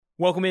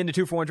Welcome into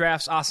 2-for-1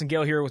 Drafts. Austin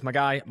Gale here with my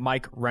guy,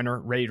 Mike Renner,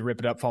 ready to rip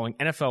it up following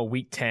NFL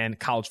Week 10,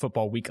 college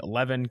football Week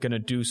 11. Going to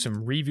do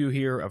some review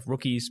here of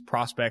rookies,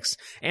 prospects,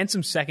 and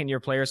some second-year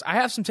players. I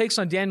have some takes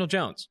on Daniel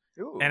Jones,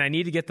 and I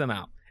need to get them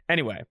out.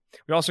 Anyway,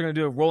 we're also going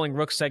to do a rolling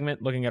rook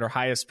segment, looking at our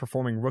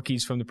highest-performing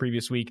rookies from the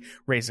previous week,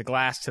 raise the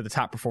glass to the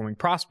top-performing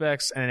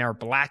prospects, and in our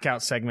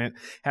blackout segment,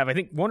 have, I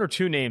think, one or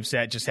two names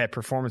that just had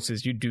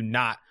performances you do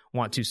not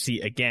want to see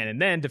again.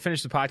 And then to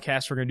finish the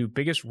podcast, we're going to do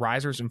biggest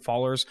risers and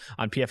fallers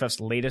on PFF's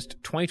latest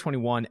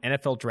 2021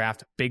 NFL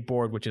Draft Big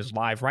Board, which is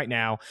live right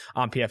now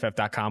on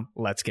PFF.com.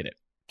 Let's get it.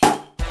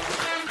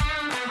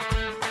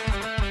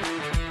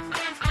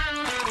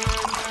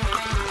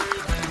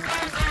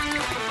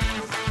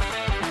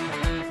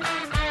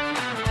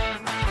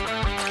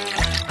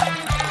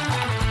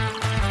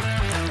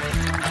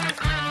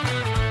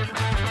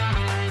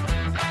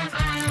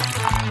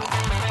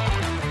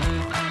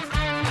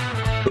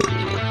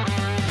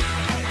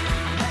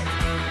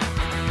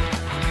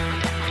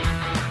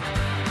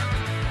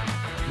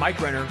 Mike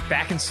Renner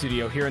back in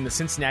studio here in the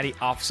Cincinnati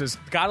offices.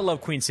 Gotta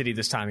love Queen City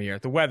this time of year.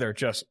 The weather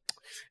just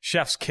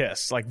chef's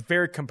kiss, like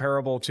very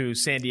comparable to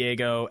San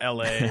Diego,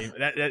 LA.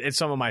 It's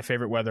some of my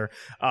favorite weather.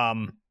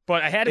 But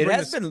I had to. It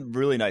has been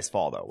really nice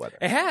fall though. Weather.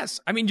 It has.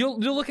 I mean, you'll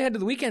look ahead to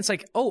the weekend. It's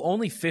like, oh,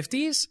 only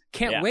 50s.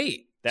 Can't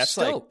wait.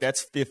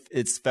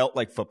 It's felt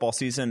like football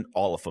season,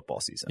 all of football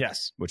season.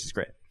 Yes, which is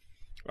great.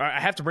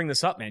 I have to bring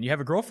this up, man. You have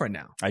a girlfriend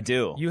now. I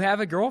do. You have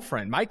a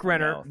girlfriend. Mike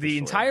Renner, the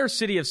entire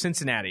city of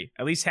Cincinnati,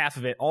 at least half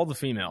of it, all the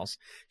females,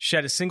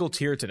 shed a single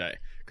tear today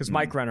because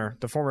Mike Renner,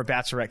 the former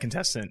Bachelorette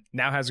contestant,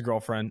 now has a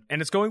girlfriend,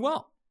 and it's going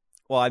well.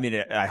 Well, I mean,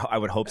 I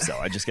would hope so.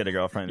 I just get a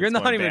girlfriend. You're in the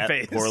honeymoon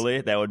phase.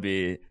 Poorly, that would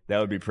be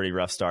pretty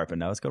rough start, but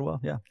now it's going well.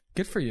 Yeah.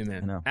 Good for you,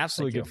 man.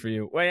 Absolutely good for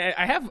you. Well,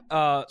 I have,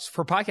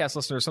 for podcast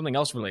listeners, something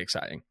else really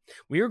exciting.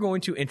 We are going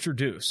to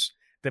introduce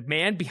the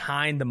man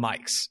behind the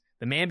mics.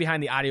 The man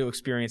behind the audio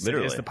experience that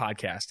is the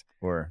podcast.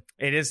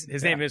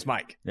 His name is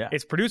Mike. Yeah.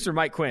 It's producer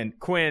Mike Quinn.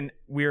 Quinn,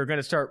 we are going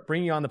to start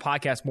bringing you on the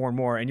podcast more and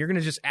more, and you're going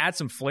to just add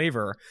some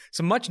flavor,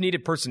 some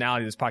much-needed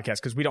personality to this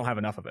podcast because we don't have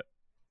enough of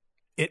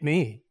it.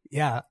 Me.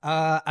 Yeah.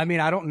 I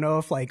mean, I don't know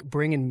if, like,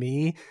 bringing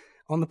me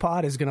on the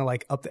pod is going to,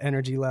 like, up the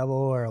energy level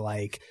or,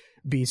 like,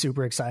 be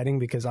super exciting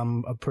because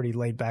I'm a pretty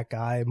laid-back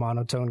guy,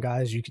 monotone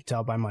guy, as you can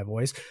tell by my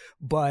voice.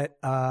 But,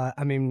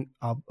 I mean,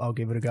 I'll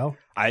give it a go.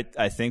 I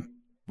think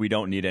we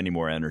don't need any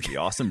more energy.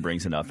 Austin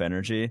brings enough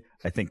energy.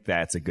 I think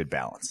that's a good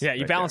balance. Yeah,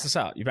 you balance this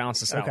out.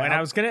 Okay. And I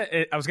was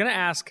gonna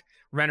ask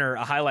Renner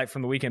a highlight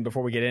from the weekend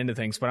before we get into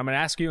things, but I'm gonna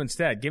ask you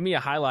instead. Give me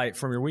a highlight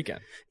from your weekend.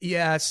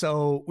 Yeah,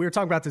 so we were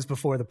talking about this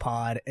before the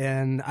pod,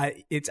 and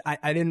I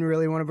didn't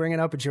really want to bring it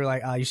up, but you're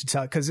like, oh, you should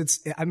tell, because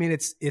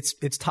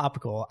it's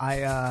topical.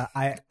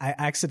 I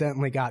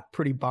accidentally got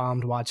pretty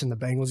bombed watching the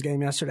Bengals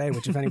game yesterday.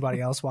 Which if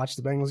anybody else watched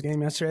the Bengals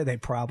game yesterday, they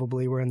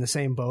probably were in the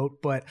same boat,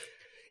 but.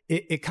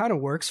 It kind of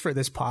works for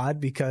this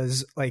pod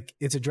because, like,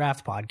 it's a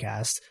draft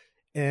podcast.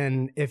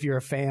 And if you're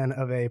a fan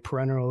of a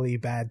perennially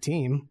bad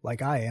team,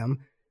 like I am,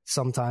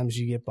 sometimes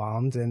you get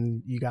bombed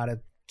and you got to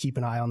keep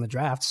an eye on the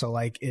draft. So,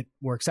 like, it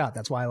works out.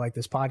 That's why I like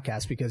this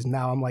podcast, because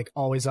now I'm, like,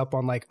 always up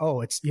on, like, oh,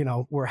 it's,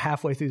 we're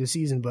halfway through the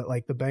season, but,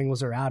 like, the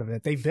Bengals are out of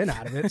it. They've been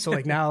out of it. So,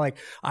 like, now, like,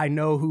 I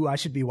know who I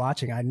should be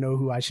watching. I know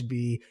who I should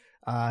be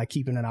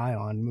keeping an eye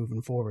on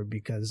moving forward,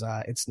 because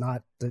it's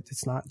not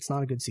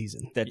a good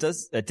season.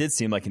 That did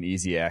seem like an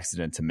easy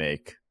accident to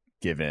make,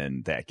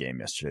 given that game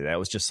yesterday. That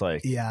was just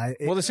like,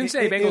 the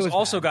Cincinnati Bengals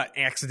also got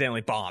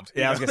accidentally bombed.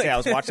 Yeah, I was gonna say, I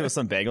was watching with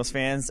some Bengals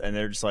fans, and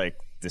they're just like,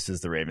 this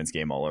is the Ravens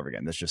game all over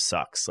again. This just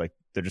sucks. Like,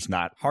 they're just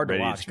not hard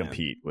ready to watch, to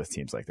compete with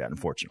teams like that,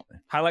 unfortunately.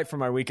 Highlight from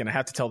my weekend. I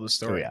have to tell this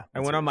story. Oh, yeah, I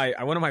went on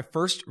my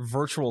first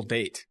virtual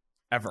date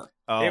ever.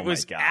 Oh, it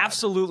was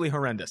absolutely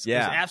horrendous.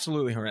 Yeah. It was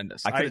absolutely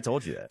horrendous. I could have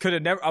told you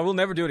that. I will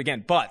never do it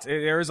again, but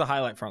there is a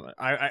highlight from it.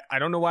 I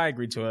don't know why I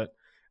agreed to it.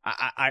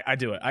 I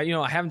do it.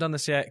 I haven't done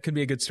this yet. It could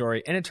be a good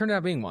story. And it turned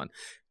out being one.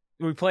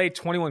 We played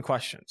 21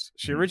 questions.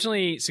 She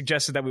originally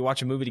suggested that we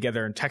watch a movie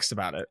together and text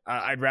about it.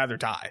 I'd rather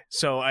die.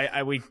 So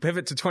we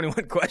pivot to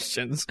 21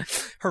 questions.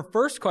 Her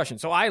first question.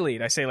 So I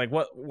lead. I say, like,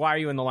 why are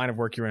you in the line of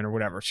work you're in, or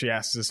whatever? She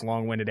asks this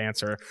long-winded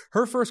answer.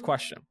 Her first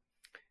question,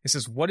 it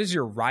says, what is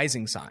your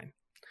rising sign?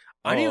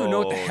 I don't even know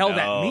what the hell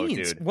that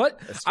means. Dude.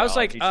 What? I was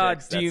like,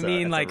 Chicks, do you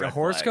mean like a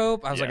horoscope?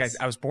 Flag. I was like,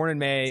 I was born in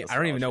May. I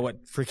don't even know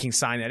what freaking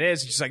sign that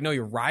is. She's like, no,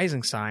 your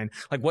rising sign.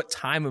 Like, what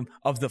time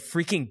of the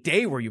freaking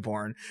day were you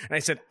born? And I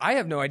said, I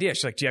have no idea.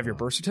 She's like, do you have your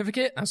birth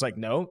certificate? I was like,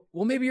 no.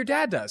 Well, maybe your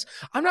dad does.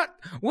 I'm not.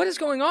 What is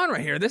going on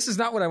right here? This is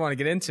not what I want to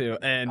get into.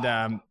 And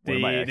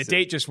the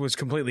date just was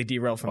completely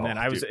derailed from then.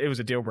 It was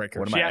a deal breaker.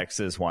 One of my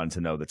exes wanted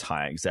to know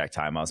the exact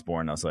time I was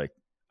born. I was like,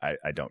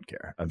 I don't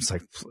care. I'm just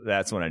like,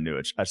 that's when I knew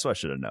it. That's what I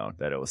should have known,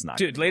 that it was not.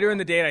 Dude, later in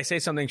the date, I say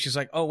something. She's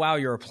like, oh, wow,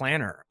 you're a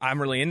planner.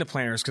 I'm really into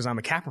planners because I'm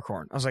a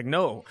Capricorn. I was like,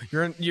 no,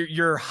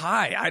 you're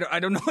high.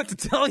 I don't know what to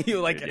tell you.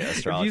 Like, dude,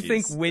 if you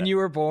think when you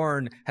were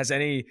born has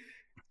any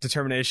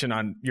determination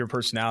on your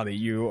personality,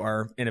 you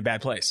are in a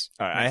bad place.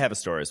 All right, I have a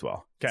story as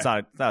well. Okay. It's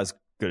not as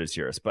good as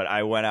yours. But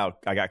I went out.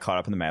 I got caught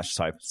up in the Masters,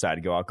 so I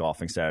decided to go out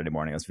golfing Saturday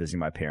morning. I was visiting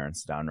my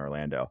parents down in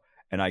Orlando.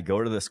 And I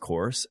go to this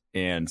course,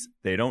 and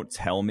they don't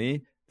tell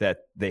me that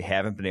they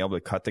haven't been able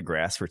to cut the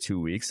grass for 2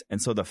 weeks.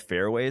 And so the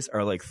fairways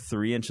are like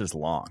 3 inches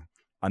long.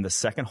 On the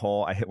second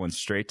hole, I hit one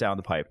straight down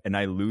the pipe, and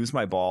I lose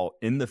my ball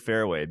in the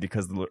fairway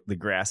because the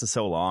grass is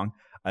so long.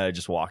 I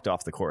just walked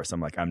off the course. I'm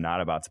like, I'm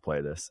not about to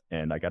play this.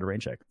 And I got a rain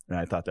check. And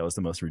I thought that was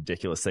the most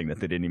ridiculous thing that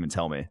they didn't even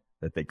tell me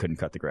that they couldn't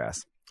cut the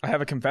grass. I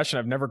have a confession.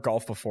 I've never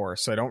golfed before,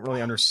 so I don't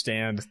really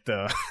understand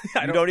the...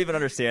 You don't even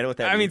understand what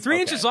that means? I mean,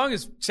 3 inches long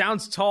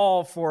sounds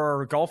tall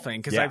for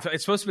golfing because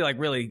it's supposed to be like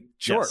really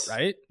short,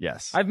 right?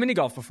 Yes. I've mini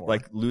golfed before.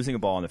 Like losing a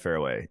ball in the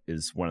fairway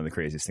is one of the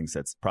craziest things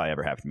that's probably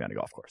ever happened to me on a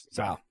golf course.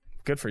 So. Wow.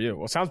 Good for you.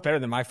 Well, sounds better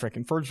than my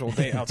freaking virtual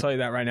date. I'll tell you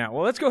that right now.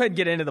 Well, let's go ahead and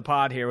get into the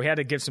pod here. We had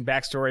to give some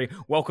backstory.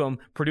 Welcome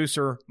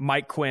producer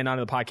Mike Quinn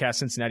onto the podcast,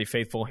 Cincinnati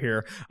Faithful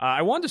here.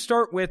 I wanted to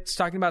start with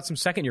talking about some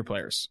second-year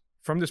players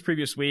from this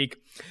previous week.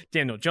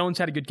 Daniel Jones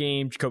had a good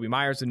game. Jacoby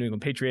Myers, the New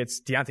England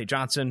Patriots. Deontay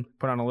Johnson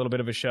put on a little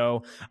bit of a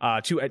show.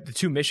 The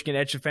two Michigan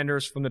edge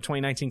defenders from the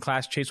 2019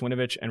 class, Chase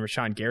Winovich and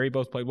Rashawn Gary,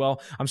 both played well.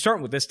 I'm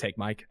starting with this take,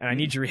 Mike, and I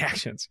need your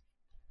reactions.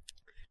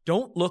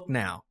 Don't look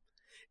now.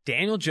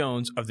 Daniel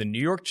Jones of the New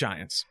York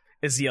Giants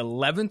is the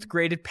 11th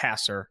graded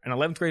passer and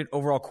 11th graded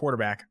overall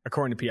quarterback,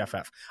 according to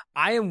PFF.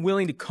 I am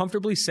willing to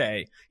comfortably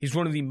say he's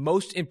one of the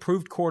most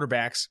improved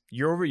quarterbacks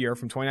year over year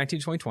from 2019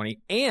 to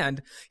 2020,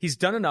 and he's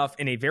done enough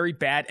in a very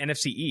bad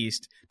NFC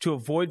East to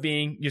avoid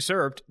being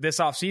usurped this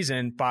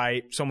offseason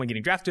by someone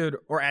getting drafted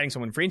or adding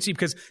someone in free agency.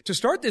 Because to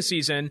start this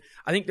season,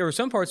 I think there were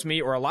some parts of me,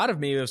 or a lot of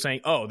me, that was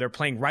saying, oh, they're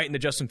playing right into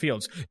Justin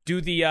Fields.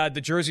 Do the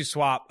jersey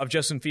swap of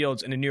Justin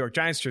Fields in a New York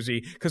Giants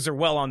jersey because they're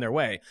well on their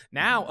way.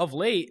 Now, of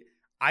late,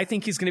 I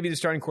think he's going to be the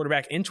starting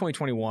quarterback in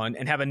 2021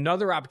 and have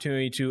another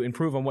opportunity to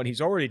improve on what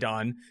he's already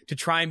done to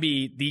try and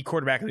be the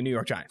quarterback of the New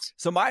York Giants.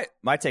 So my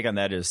take on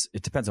that is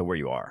it depends on where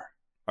you are.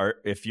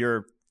 If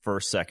you're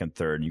first, second,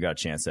 third, and you got a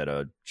chance at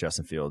a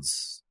Justin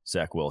Fields,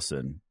 Zach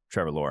Wilson,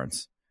 Trevor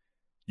Lawrence,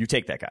 you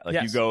take that guy. Like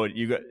yes.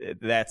 you go.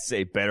 That's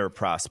a better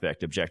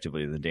prospect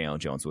objectively than Daniel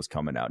Jones was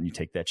coming out, and you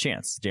take that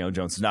chance. Daniel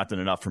Jones has not done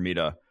enough for me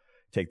to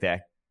take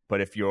that. But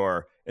if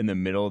you're in the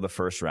middle of the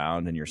first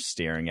round and you're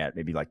staring at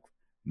maybe like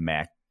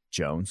Mac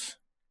Jones,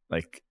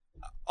 like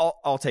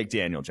I'll take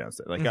Daniel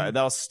Jones. Like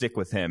that'll stick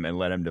with him and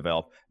let him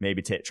develop.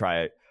 Maybe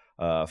try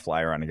a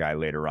flyer on a guy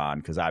later on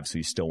because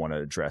obviously you still want to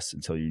address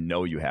until you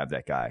know you have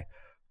that guy.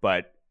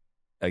 But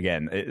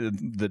again,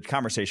 the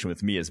conversation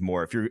with me is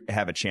more if you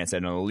have a chance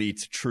at an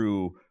elite,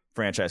 true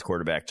franchise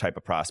quarterback type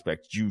of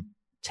prospect, you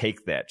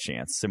take that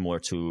chance. Similar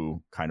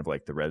to kind of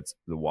like the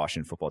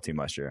Washington football team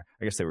last year.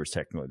 I guess they were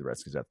technically the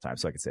Redskins at the time,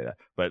 so I could say that.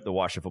 But the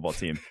Washington football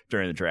team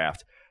during the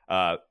draft.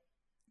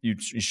 You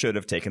should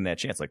have taken that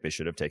chance. Like they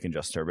should have taken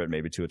Justin Herbert,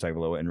 maybe Tua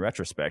Tagovailoa in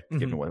retrospect,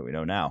 given what we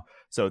know now.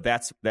 So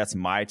that's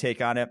my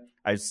take on it.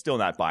 I'm still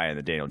not buying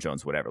the Daniel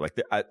Jones, whatever.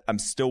 Like I'm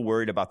still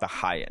worried about the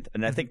high end.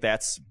 And I think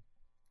that's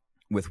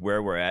with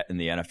where we're at in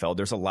the NFL.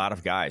 There's a lot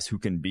of guys who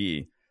can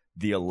be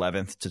the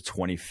 11th to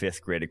 25th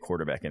graded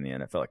quarterback in the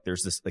NFL. Like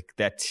there's this, like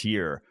that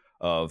tier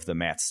of the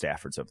Matt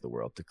Staffords of the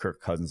world, the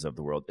Kirk Cousins of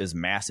the world is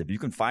massive. You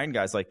can find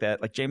guys like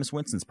that. Like Jameis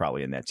Winston's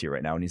probably in that tier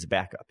right now, and he's a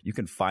backup. You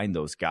can find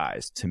those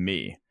guys, to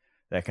me,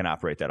 that can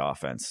operate that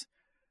offense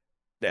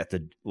at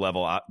the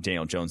level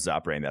Daniel Jones is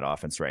operating that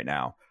offense right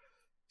now.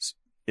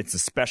 It's the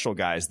special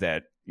guys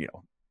that,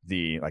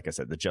 like I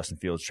said, the Justin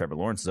Fields, Trevor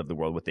Lawrences of the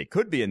world, what they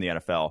could be in the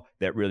NFL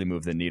that really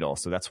move the needle.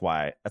 So that's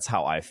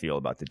how I feel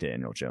about the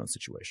Daniel Jones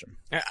situation.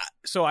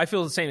 So I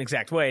feel the same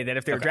exact way that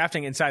if they're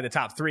drafting inside the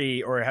top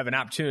three or have an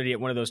opportunity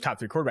at one of those top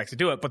three quarterbacks to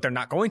do it, but they're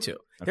not going to,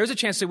 there's a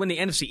chance they win the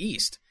NFC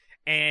East.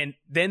 And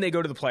then they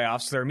go to the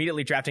playoffs. So they're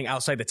immediately drafting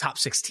outside the top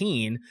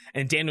 16.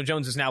 And Daniel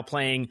Jones is now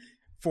playing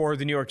for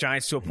the New York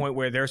Giants to a point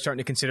where they're starting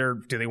to consider,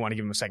 do they want to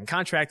give him a second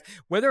contract?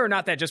 Whether or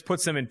not that just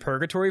puts them in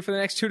purgatory for the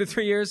next 2 to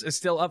 3 years is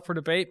still up for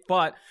debate.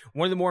 But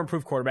one of the more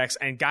improved quarterbacks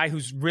and guy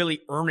who's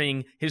really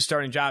earning his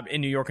starting job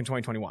in New York in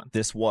 2021.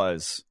 This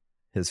was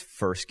his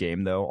first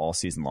game, though, all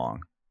season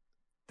long,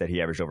 that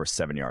he averaged over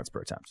 7 yards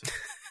per attempt.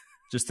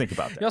 Just think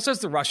about that. He also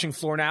has the rushing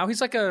floor now.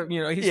 He's like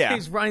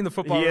he's running the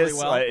football really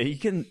well. He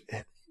can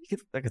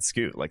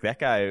scoot. Like that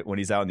guy, when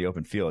he's out in the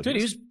open field. Dude,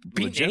 he's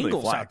beating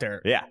angles out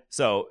there. Yeah.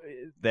 So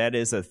that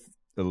is a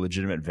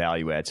legitimate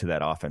value add to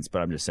that offense.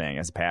 But I'm just saying,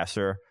 as a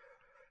passer,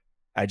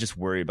 I just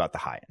worry about the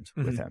high end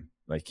with him.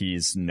 Like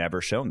he's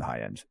never shown the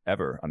high end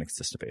ever on a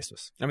consistent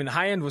basis. I mean, the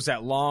high end was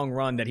that long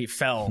run that he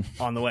fell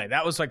on the way.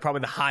 That was like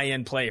probably the high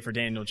end play for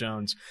Daniel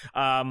Jones.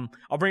 I'll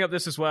bring up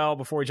this as well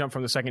before we jump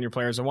from the second year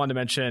players. I wanted to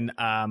mention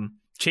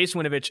Chase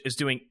Winovich is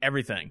doing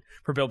everything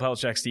for Bill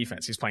Belichick's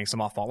defense. He's playing some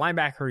off-ball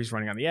linebacker. He's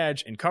running on the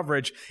edge in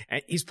coverage.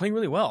 And he's playing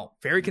really well.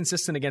 Very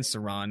consistent against the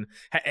run.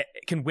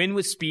 Can win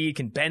with speed,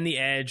 can bend the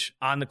edge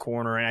on the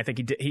corner. And I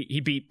think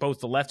he beat both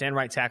the left and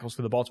right tackles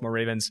for the Baltimore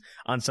Ravens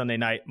on Sunday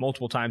night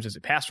multiple times as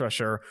a pass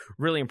rusher.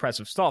 Really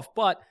impressive stuff.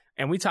 But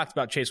and we talked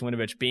about Chase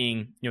Winovich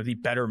being, the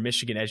better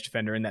Michigan edge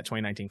defender in that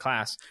 2019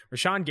 class.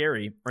 Rashawn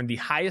Gary earned the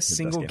highest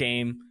single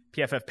game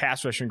PFF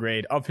pass rushing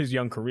grade of his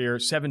young career,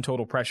 7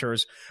 total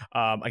pressures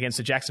against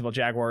the Jacksonville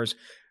Jaguars.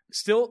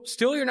 Still,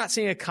 you're not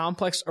seeing a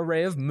complex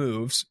array of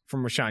moves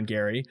from Rashawn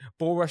Gary.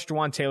 Bull rushed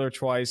Juwan Taylor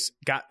twice,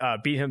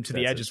 beat him to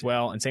the edge as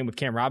well, and same with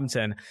Cam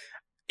Robinson.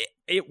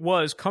 It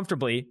was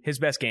comfortably his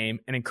best game,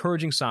 an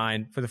encouraging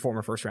sign for the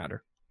former first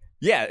rounder.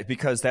 Yeah,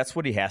 because that's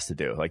what he has to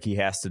do. Like, he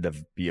has to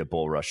be a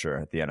bull rusher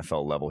at the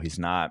NFL level. He's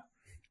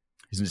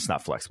just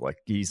not flexible. Like,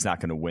 he's not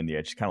going to win the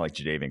edge. Kind of like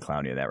Jadeveon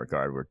Clowney in that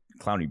regard, where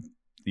Clowney,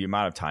 the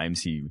amount of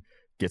times he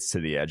gets to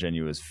the edge, and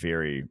he was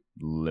very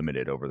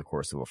limited over the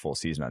course of a full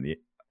season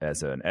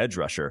as an edge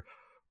rusher.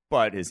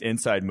 But his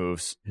inside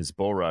moves, his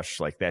bull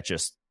rush, like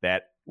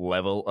that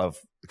level of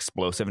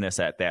explosiveness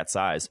at that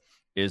size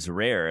is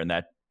rare, and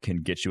that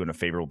can get you in a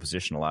favorable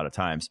position a lot of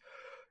times.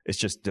 It's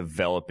just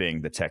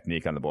developing the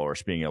technique on the bull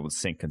rush, being able to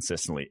sink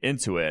consistently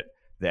into it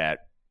that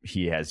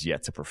he has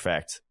yet to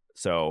perfect.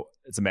 So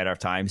it's a matter of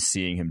time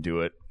seeing him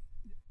do it,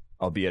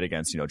 albeit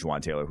against,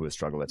 Juwan Taylor, who has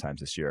struggled at times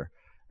this year,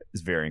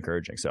 is very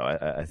encouraging. So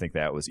I think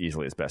that was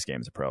easily his best game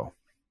as a pro.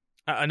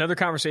 Another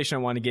conversation I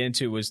wanted to get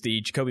into was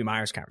the Jakobi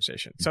Meyers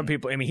conversation. Some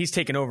people, he's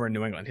taken over in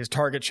New England. His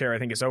target share, I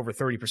think, is over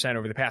 30%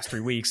 over the past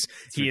 3 weeks.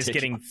 He ridiculous. Is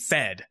getting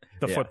fed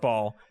the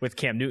football with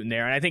Cam Newton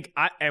there. And I think,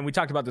 and we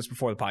talked about this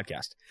before the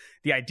podcast,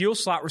 the ideal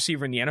slot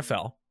receiver in the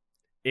NFL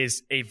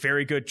is a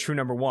very good true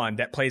number one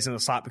that plays in the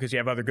slot because you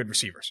have other good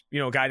receivers.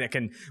 A guy that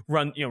can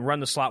run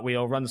the slot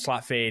wheel, run the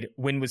slot fade,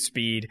 win with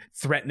speed,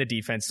 threaten the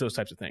defense, those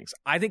types of things.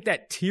 I think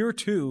that tier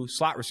 2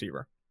 slot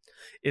receiver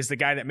is the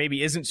guy that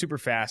maybe isn't super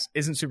fast,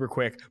 isn't super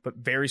quick, but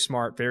very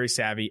smart, very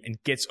savvy,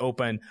 and gets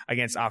open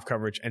against off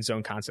coverage and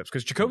zone concepts.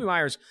 Because Jakobi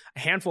Meyers, a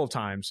handful of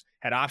times,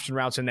 had option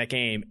routes in that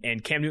game,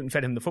 and Cam Newton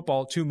fed him the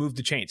football to move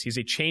the chains. He's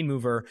a chain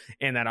mover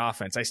in that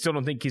offense. I still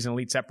don't think he's an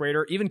elite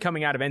separator. Even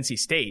coming out of NC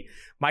State,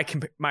 my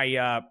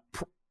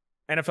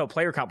NFL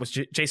player comp was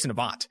Jason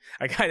Avant,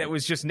 a guy that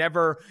was just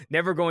never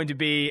going to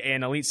be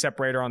an elite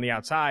separator on the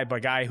outside, but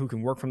a guy who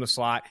can work from the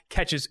slot,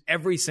 catches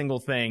every single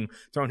thing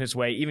thrown his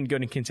way, even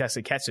good in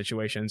contested catch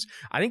situations.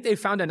 I think they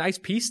found a nice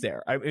piece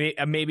there.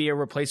 Maybe a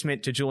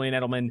replacement to Julian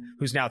Edelman,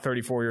 who's now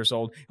 34 years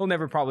old. He'll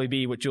never probably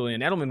be what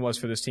Julian Edelman was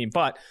for this team,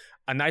 but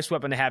a nice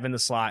weapon to have in the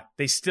slot.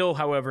 They still,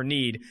 however,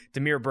 need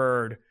Damiere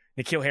Byrd,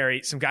 N'Keal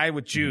Harry, some guy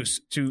with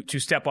juice to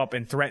step up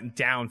and threaten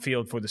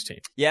downfield for this team.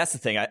 Yeah, that's the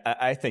thing.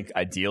 I think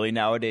ideally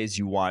nowadays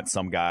you want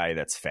some guy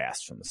that's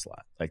fast from the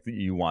slot. Like,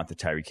 you want the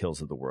Tyreek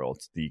Hills of the world,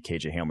 the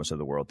KJ Hamlers of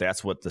the world.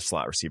 That's what the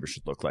slot receiver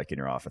should look like in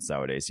your offense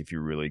nowadays if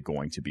you're really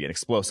going to be an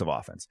explosive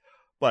offense.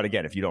 But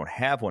again, if you don't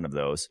have one of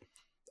those,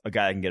 a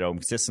guy that can get home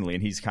consistently,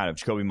 and he's kind of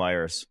Jakobi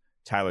Meyers,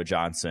 Tyler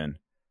Johnson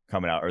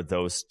coming out, are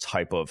those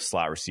type of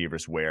slot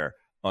receivers where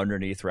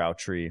underneath route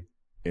tree,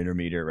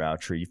 intermediate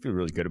route tree, you feel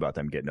really good about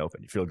them getting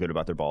open. You feel good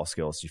about their ball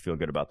skills. You feel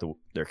good about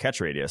their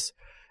catch radius.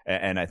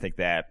 And I think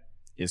that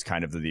is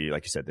kind of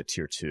like you said, the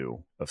tier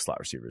 2 of slot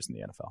receivers in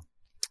the NFL.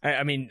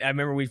 I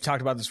remember we've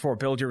talked about this before,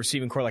 build your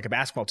receiving core like a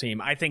basketball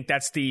team. I think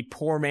that's the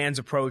poor man's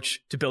approach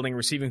to building a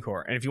receiving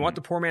core. And if you want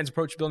the poor man's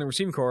approach to building a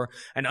receiving core,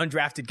 an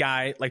undrafted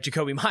guy like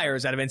Jakobi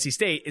Meyers out of NC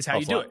State is how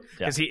you do it.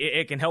 Because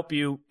it can help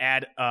you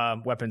add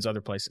weapons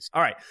other places.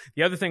 All right.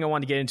 The other thing I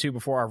wanted to get into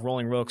before our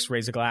Rolling Rooks,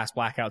 Raise the Glass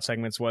blackout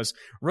segments was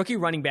rookie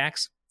running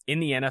backs in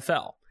the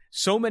NFL.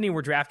 So many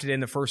were drafted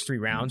in the first 3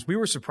 rounds. We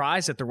were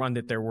surprised at the run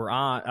that there were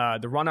on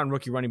the run on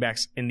rookie running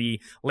backs in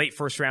the late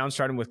first round,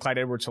 starting with Clyde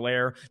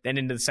Edwards-Helaire, then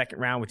into the second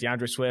round with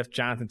DeAndre Swift,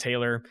 Jonathan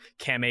Taylor,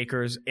 Cam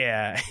Akers,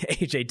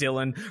 A.J.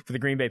 Dillon for the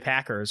Green Bay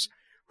Packers.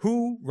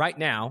 Who right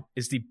now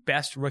is the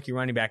best rookie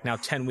running back now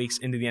 10 weeks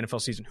into the NFL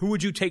season? Who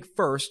would you take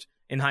first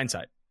in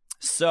hindsight?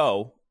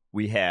 So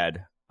we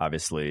had,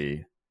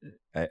 obviously,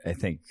 I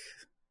think,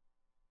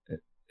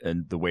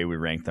 and the way we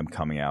ranked them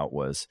coming out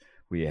was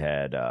we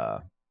had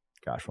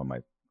gosh, what am I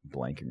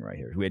blanking right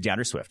here? We had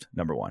DeAndre Swift,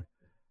 number 1.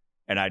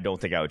 And I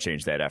don't think I would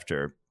change that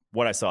after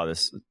what I saw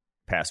this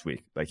past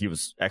week. Like, he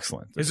was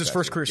excellent. This is his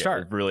first career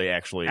start. Really,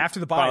 actually. After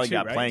the bye, finally too,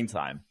 got right? playing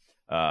time.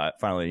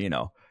 Finally,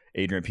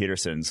 Adrian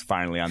Peterson's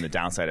finally on the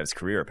downside of his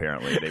career,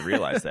 apparently. They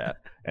realized that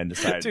and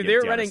decided Dude, they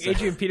were running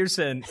Adrian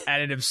Peterson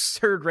at an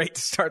absurd rate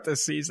to start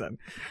this season.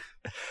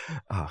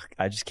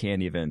 I just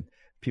can't even.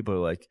 People are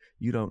like,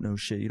 you don't know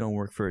shit. You don't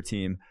work for a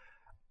team.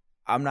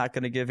 I'm not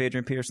going to give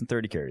Adrian Peterson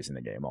 30 carries in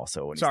the game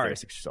also when he's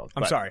 36 years old.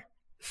 I'm sorry.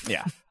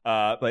 Yeah.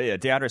 But yeah,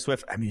 DeAndre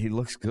Swift, he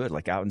looks good.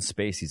 Like, out in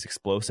space, he's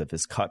explosive.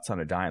 His cuts on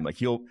a dime. Like,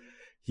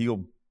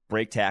 he'll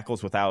break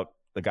tackles without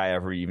the guy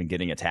ever even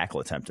getting a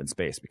tackle attempt in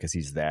space because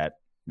he's that,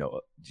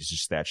 he's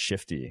just that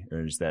shifty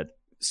or just that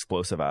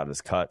explosive out of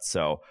his cut.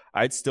 So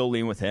I'd still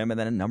lean with him. And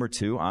then number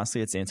 2,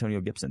 honestly, it's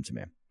Antonio Gibson to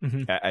me.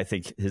 Mm-hmm. I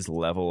think his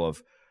level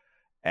of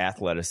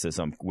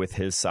athleticism with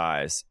his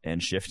size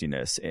and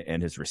shiftiness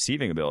and his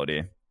receiving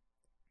ability,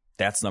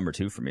 that's number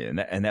 2 for me.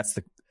 And that's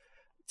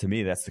to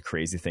me, that's the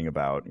crazy thing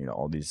about,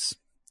 all these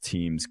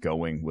teams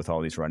going with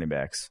all these running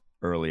backs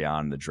early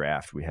on in the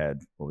draft. We had,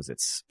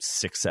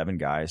 6-7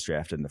 guys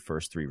drafted in the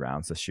first 3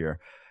 rounds this year.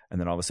 And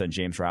then all of a sudden,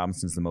 James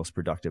Robinson's the most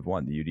productive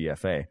one, the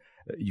UDFA.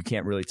 You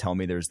can't really tell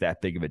me there's that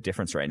big of a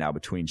difference right now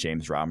between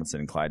James Robinson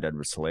and Clyde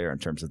Edwards-Helaire in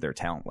terms of their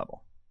talent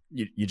level.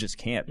 You just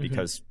can't,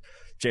 because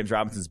James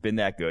Robinson's been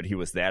that good. He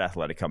was that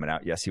athletic coming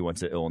out. Yes, he went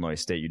to Illinois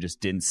State. You just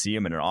didn't see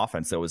him in an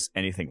offense that was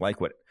anything like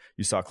what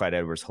you saw Clyde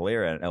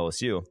Edwards-Helaire at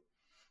LSU.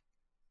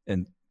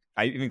 And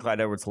even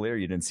Clyde Edwards-Helaire,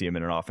 you didn't see him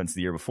in an offense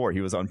the year before.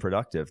 He was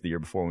unproductive the year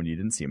before when you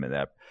didn't see him in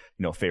that,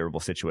 favorable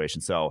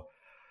situation. So,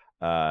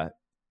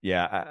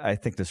 I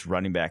think this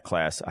running back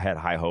class, I had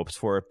high hopes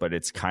for it, but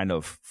it's kind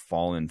of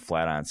fallen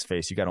flat on its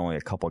face. You got only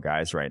a couple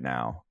guys right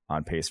now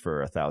on pace for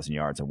 1,000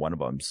 yards, and one of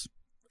them's,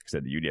 like I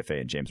said, the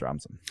UDFA and James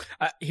Robinson.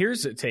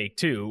 Here's a take,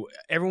 too.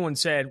 Everyone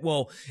said,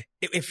 well,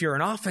 if you're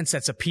an offense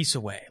that's a piece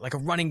away, like a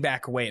running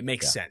back away, it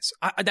makes sense.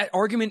 That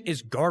argument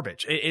is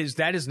garbage.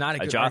 That is not a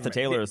good Jonathan argument.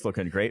 Taylor is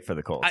looking great for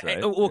the Colts,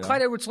 right?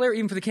 Clyde Edwards-Helaire,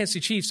 even for the Kansas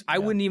City Chiefs, I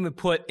wouldn't even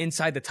put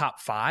inside the top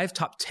 5,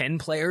 top 10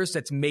 players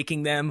that's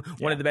making them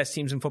one of the best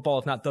teams in football,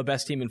 if not the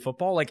best team in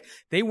football. Like,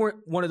 they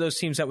weren't one of those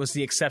teams that was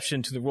the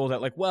exception to the rule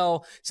that, like,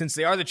 well, since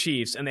they are the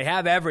Chiefs and they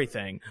have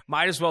everything,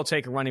 might as well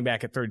take a running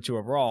back at 32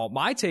 overall.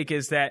 My take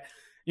is that,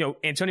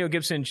 Antonio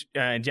Gibson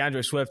and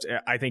DeAndre Swift,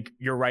 I think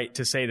you're right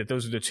to say that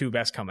those are the two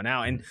best coming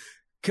out. And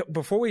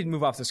before we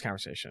move off this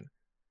conversation,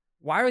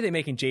 why are they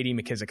making J.D.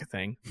 McKissic a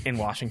thing in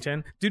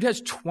Washington? Dude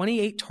has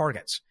 28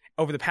 targets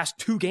over the past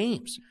 2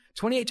 games.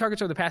 28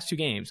 targets over the past 2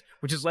 games,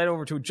 which has led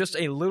over to just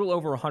a little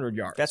over 100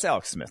 yards. That's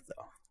Alex Smith,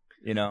 though.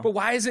 But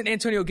why isn't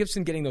Antonio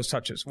Gibson getting those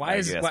touches?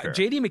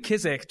 J.D.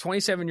 McKissic,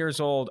 27 years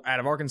old, out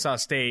of Arkansas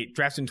State,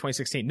 drafted in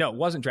 2016. No,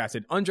 wasn't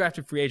drafted.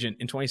 Undrafted free agent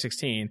in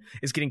 2016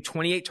 is getting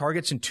 28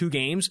 targets in 2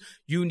 games.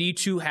 You need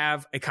to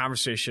have a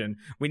conversation.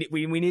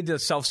 We need to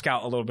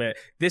self-scout a little bit.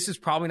 This is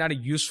probably not a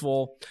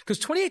useful, because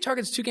 28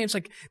 targets, 2 games,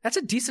 like, that's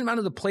a decent amount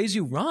of the plays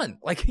you run.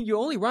 Like, you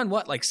only run,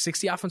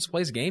 60 offensive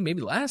plays a game,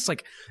 maybe less?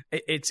 Like,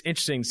 it's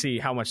interesting to see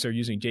how much they're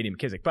using J.D.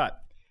 McKissic. But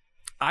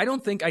I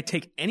don't think I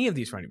take any of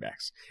these running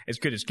backs, as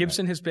good as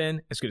Gibson has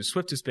been, as good as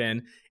Swift has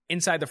been,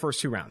 inside the first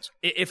 2 rounds.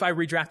 If I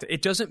redraft it,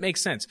 it doesn't make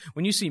sense.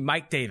 When you see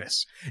Mike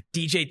Davis,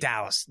 DJ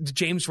Dallas,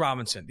 James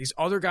Robinson, these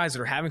other guys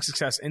that are having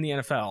success in the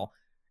NFL,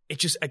 it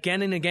just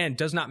again and again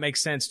does not make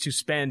sense to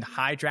spend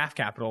high draft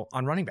capital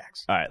on running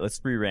backs. All right,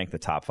 let's re-rank the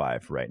top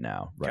 5 right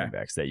now, running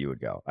backs that you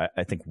would go.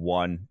 I think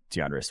 1,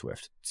 DeAndre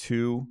Swift.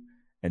 2,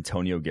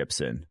 Antonio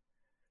Gibson.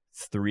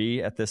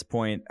 3 at this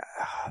point,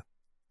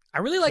 I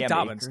really like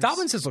Dobbins.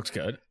 Dobbins has looked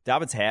good.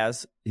 Dobbins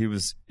has. He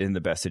was in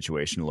the best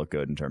situation to look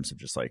good in terms of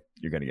just like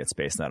you're going to get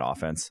space in that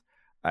offense.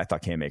 I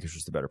thought Cam Akers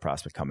was the better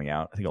prospect coming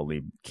out. I think I'll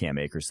leave Cam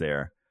Akers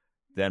there.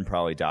 Then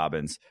probably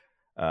Dobbins.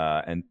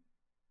 And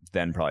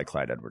then probably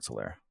Clyde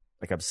Edwards-Helaire.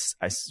 Like I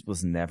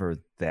was never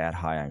that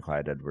high on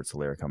Clyde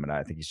Edwards-Helaire coming out.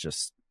 I think he's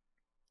just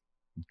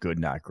good,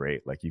 not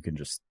great. Like you can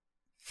just,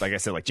 like I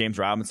said, like James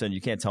Robinson, you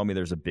can't tell me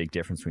there's a big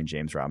difference between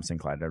James Robinson and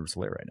Clyde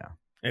Edwards-Helaire right now.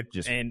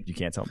 You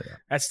can't tell me that.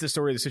 That's the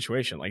story of the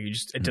situation. Like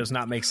it does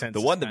not make sense.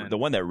 The one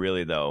that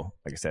really though,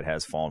 like I said,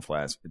 has fallen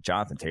flat.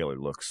 Jonathan Taylor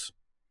looks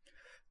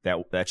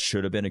that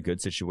should have been a good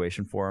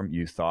situation for him.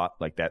 You thought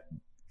like that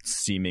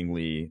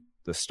seemingly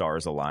the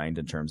stars aligned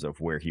in terms of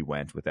where he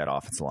went with that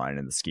offensive line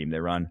and the scheme they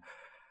run.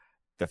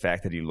 The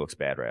fact that he looks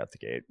bad right out the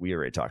gate, we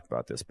already talked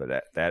about this, but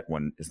that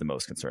one is the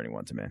most concerning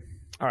one to me.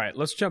 All right,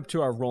 let's jump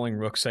to our Rolling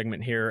Rook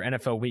segment here.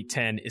 NFL Week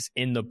 10 is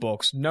in the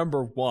books.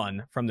 Number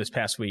 1 from this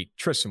past week,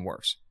 Tristan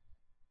Wirfs.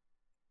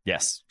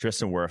 Yes,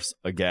 Tristan Wirfs,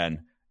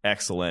 again,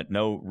 excellent.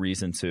 No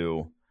reason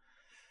to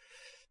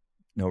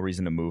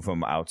move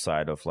him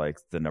outside of like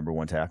the number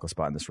 1 tackle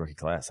spot in this rookie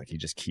class. Like he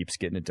just keeps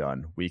getting it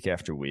done week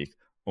after week.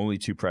 Only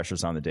 2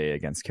 pressures on the day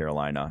against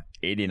Carolina.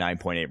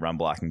 89.8 run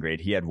blocking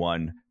grade. He had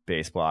 1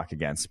 base block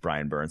against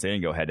Brian Burns. They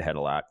didn't go head-to-head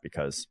a lot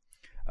because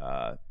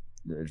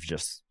it's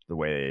just the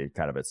way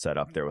kind of it's set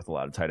up there with a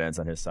lot of tight ends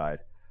on his side.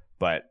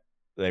 But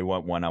they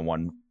went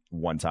one-on-one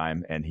one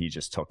time, and he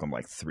just took him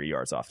like 3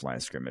 yards off the line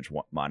of scrimmage,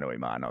 mano a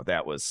mano.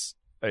 That was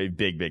a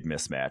big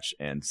mismatch.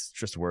 And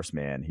Tristan Wirfs,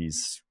 man, he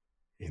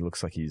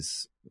looks like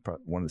he's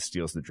one of the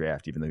steals of the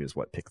draft, even though he was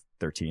pick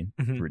 13.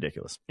 Mm-hmm.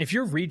 Ridiculous. If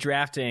you're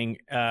redrafting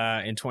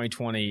in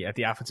 2020 at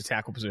the offensive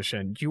tackle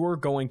position, you are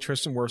going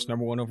Tristan Wirfs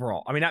number 1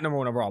 overall. I mean, not number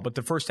 1 overall, but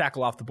the first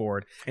tackle off the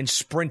board and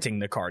sprinting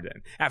the card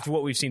in after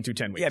what we've seen through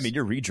 10 weeks. Yeah, I mean,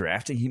 you're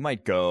redrafting. He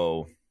might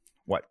go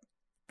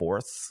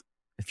 4th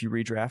if you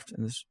redraft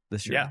in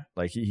this year. Yeah,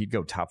 like he'd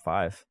go top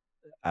 5.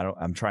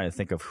 I'm trying to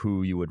think of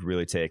who you would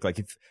really take. Like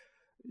if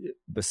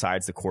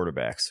besides the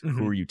quarterbacks,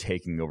 who are you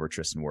taking over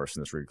Tristan Wirfs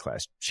in this rookie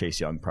class? Chase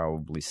Young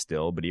probably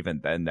still, but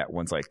even then, that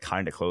one's like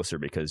kind of close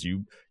because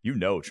you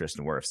know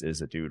Tristan Wirfs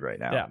is a dude right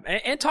now. Yeah,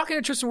 and talking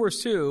to Tristan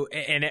Wirfs too,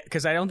 and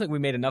because I don't think we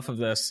made enough of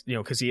this,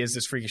 because he is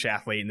this freakish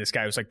athlete and this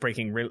guy was like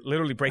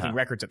literally breaking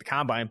records at the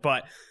combine,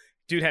 but.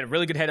 Dude had a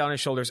really good head on his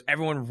shoulders.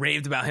 Everyone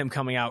raved about him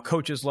coming out.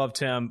 Coaches loved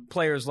him.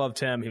 Players loved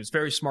him. He was a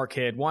very smart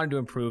kid, wanted to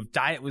improve.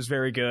 Diet was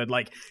very good.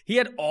 Like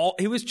he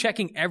was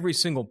checking every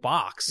single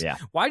box. Yeah.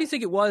 Why do you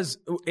think it was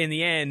in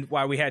the end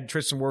why we had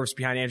Tristan Wirfs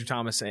behind Andrew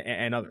Thomas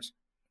and others?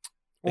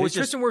 Or was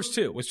Tristan Wirfs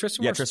too?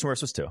 Tristan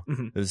Wirfs was 2.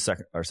 Mm-hmm. This is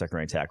our second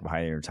ranked tackle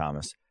behind Andrew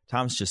Thomas.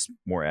 Tom's just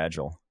more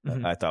agile.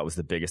 I thought was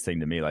the biggest thing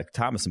to me. Like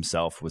Thomas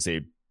himself was a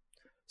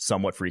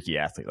somewhat freaky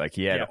athlete. Like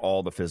he had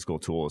all the physical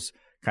tools,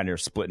 kind of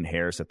splitting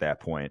hairs at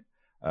that point.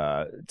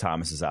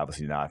 Thomas is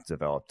obviously not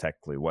developed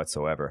technically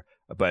whatsoever,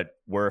 but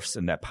Wirfs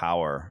and that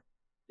power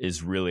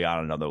is really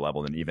on another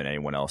level than even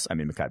anyone else. I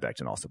mean, Mekhi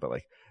Becton also, but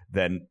like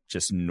then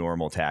just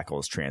normal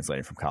tackles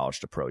translating from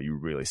college to pro. You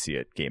really see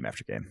it game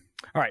after game.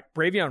 All right,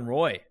 Bravion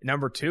Roy,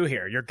 number 2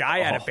 here. Your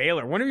guy out of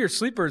Baylor, one of your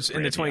sleepers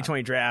in the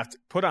 2020 draft,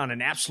 put on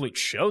an absolute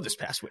show this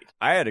past week.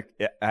 I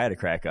had a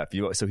crack up.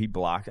 So he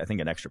blocked, I think,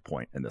 an extra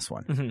point in this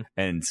one,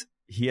 and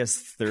he has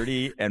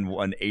 30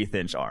 1/8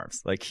 inch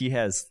arms. Like he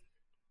has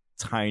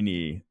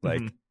tiny,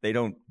 like they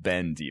don't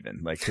bend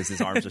even, like because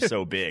his arms are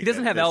so big. He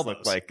doesn't have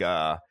elbows.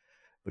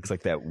 Looks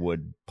like that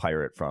wood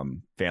pirate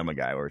from Family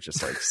Guy, where it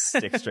just like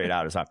sticks straight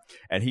out his arm.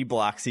 And he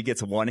blocks. He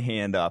gets one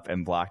hand up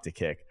and blocked a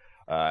kick.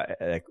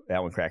 That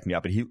one cracked me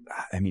up. But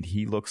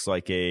he looks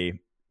like a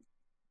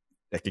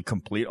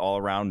complete all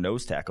around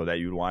nose tackle that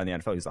you'd want in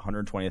the NFL. He's the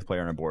 120th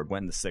player on the board.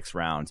 Went in the 6th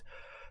round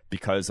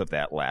because of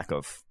that lack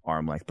of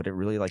arm length, but it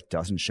really like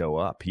doesn't show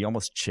up. He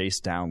almost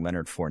chased down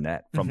Leonard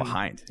Fournette from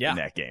behind in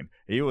that game.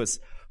 He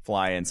was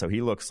flying, so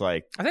he looks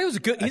like I think it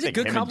was he's a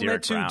good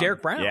compliment to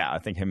Derek Brown. Yeah, I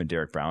think him and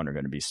Derek Brown are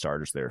going to be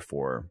starters there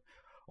for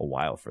a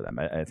while for them.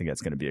 I think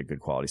that's going to be a good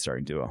quality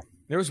starting duo.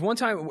 There was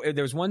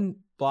one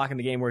block in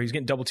the game where he was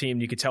getting double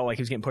teamed. You could tell like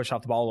he was getting pushed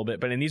off the ball a little bit.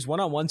 But in these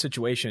one-on-one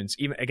situations,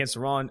 even against the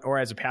run or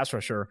as a pass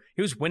rusher,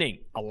 he was winning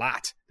a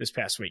lot this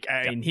past week.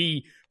 I mean,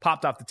 he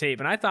popped off the tape.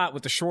 And I thought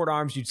with the short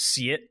arms, you'd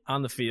see it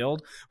on the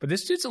field. But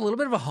this dude's a little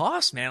bit of a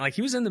hoss, man. Like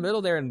he was in the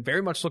middle there and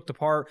very much looked the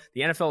part.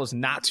 The NFL is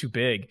not too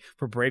big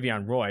for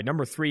Bravion Roy.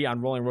 Number 3 on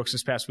Rolling Rooks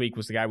this past week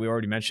was the guy we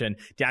already mentioned,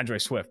 DeAndre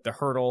Swift. The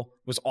hurdle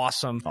was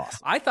awesome.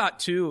 I thought,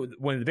 too,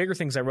 one of the bigger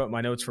things I wrote in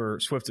my notes for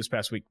Swift this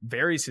past week,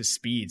 varies his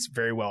speeds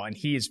very well. And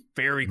he is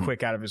very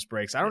quick out of his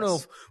breaks. I don't know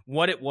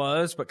what it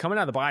was, but coming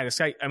out of the bye, this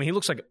guy, I mean, he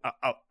looks like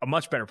a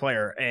much better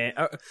player. And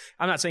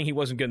I'm not saying he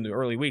wasn't good in the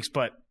early weeks,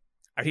 but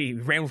he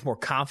ran with more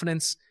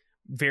confidence,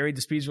 varied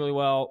the speeds really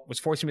well, was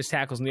forcing his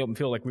tackles in the open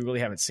field like we really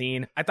haven't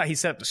seen. I thought he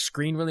set up the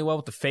screen really well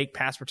with the fake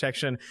pass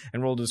protection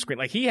and rolled to the screen.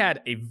 Like he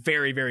had a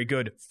very, very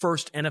good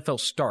first NFL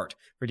start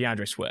for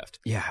DeAndre Swift.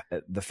 Yeah,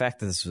 the fact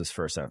that this was his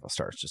first NFL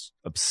start is just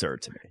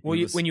absurd to me.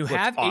 Well, when you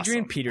have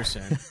Adrian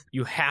Peterson,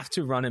 you have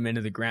to run him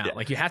into the ground. Yeah.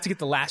 Like you have to get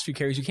the last few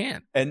carries you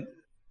can. And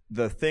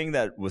the thing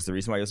that was the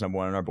reason why he was number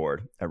 1 on our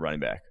board at running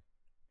back,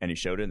 and he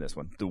showed it in this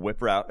one, the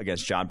whip route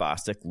against John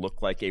Bostic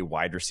looked like a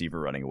wide receiver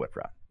running a whip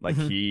route. Like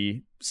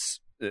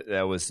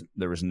there was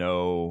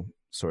no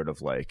sort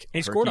of like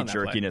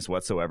jerkiness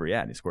whatsoever.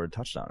 Yeah, and he scored a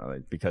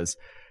touchdown because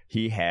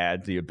he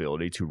had the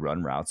ability to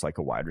run routes like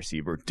a wide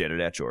receiver, did it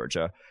at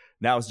Georgia.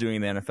 Now he's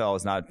doing in the NFL,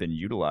 has not been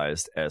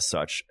utilized as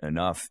such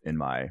enough, in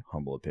my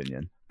humble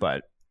opinion.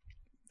 But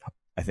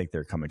I think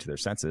they're coming to their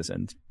senses,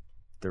 and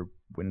they're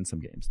winning some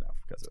games now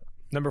because of it.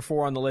 Number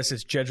 4 on the list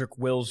is Jedrick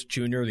Wills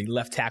Jr., the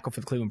left tackle for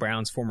the Cleveland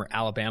Browns, former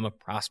Alabama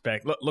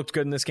prospect. Looked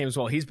good in this game as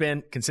well. He's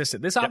been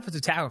consistent. This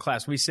offensive tackle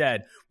class, we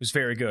said, was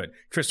very good.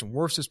 Tristan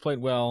Wirfs has played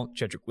well.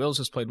 Jedrick Wills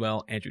has played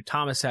well. Andrew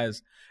Thomas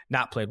has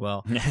not played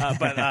well.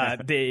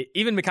 But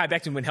even Mekhi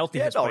Becton, when healthy,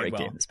 has played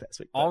well.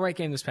 All right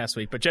game this past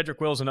week. But Jedrick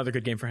Wills, another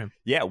good game for him.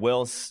 Yeah,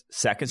 Wills,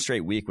 second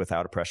straight week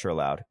without a pressure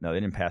allowed. No, they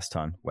didn't pass a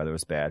ton. Weather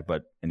was bad.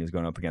 And he was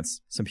going up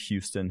against some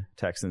Houston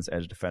Texans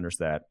edge defenders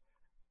that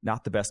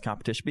not the best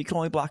competition, but you can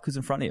only block who's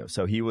in front of you.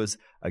 So he was,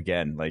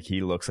 again, like he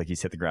looks like he's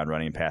hit the ground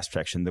running in pass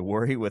protection. The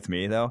worry with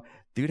me, though,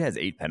 dude has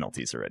 8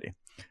 penalties already.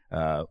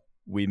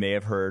 We may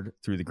have heard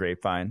through the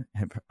grapevine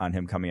on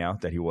him coming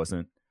out that he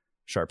wasn't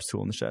sharpest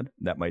tool in the shed.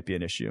 That might be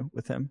an issue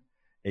with him.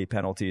 8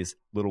 penalties,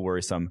 little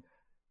worrisome.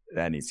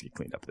 That needs to get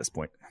cleaned up at this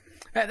point.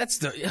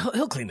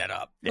 He'll clean that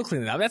up. He'll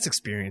clean it up. That's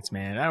experience,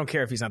 man. I don't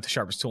care if he's not the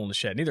sharpest tool in the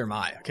shed. Neither am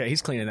I. Okay,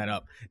 he's cleaning that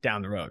up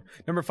down the road.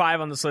 Number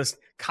 5 on this list,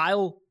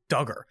 Kyle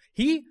Duggar.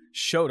 He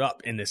showed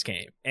up in this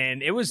game,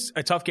 and it was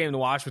a tough game to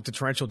watch with the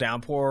torrential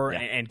downpour.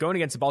 And going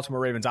against the Baltimore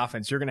Ravens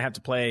offense, you're going to have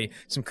to play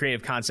some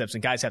creative concepts,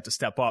 and guys have to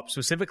step up,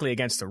 specifically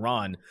against the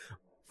run.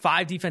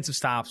 5 defensive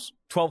stops,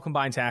 12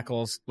 combined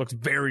tackles. Looked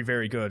very,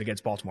 very good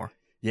against Baltimore.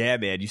 Yeah,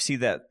 man. You see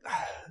that.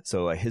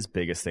 So his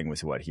biggest thing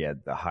was he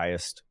had the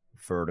highest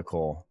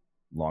vertical,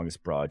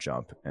 longest broad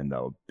jump, and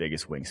the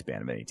biggest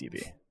wingspan of any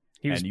DB.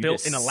 He was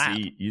built in a lap.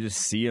 You just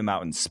see him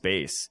out in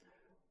space,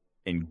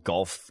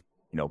 engulf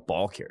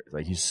ball carriers.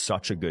 Like he's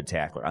such a good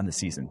tackler on the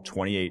season.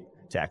 28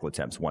 tackle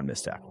attempts, 1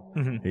 missed tackle.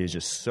 He's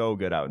just so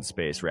good out in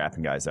space,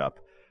 wrapping guys up.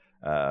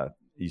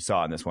 You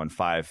saw in this one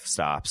 5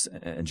 stops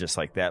and just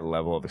like that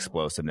level of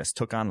explosiveness.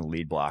 Took on a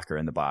lead blocker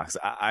in the box.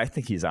 I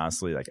think he's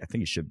honestly I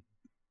think he should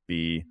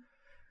be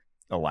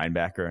a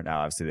linebacker.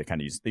 Now, obviously,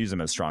 they use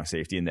him as strong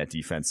safety, and that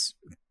defense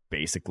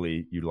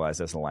basically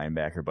utilized as a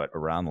linebacker. But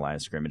around the line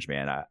of scrimmage,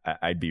 man,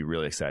 I'd be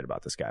really excited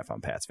about this guy if I'm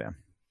a Pats fan.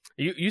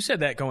 You said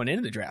that going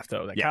into the draft,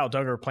 though, that Kyle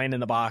Duggar playing in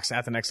the box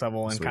at the next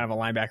level and kind of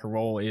a linebacker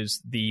role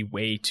is the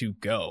way to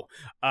go.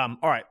 All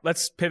right,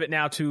 let's pivot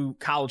now to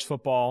college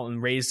football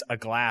and raise a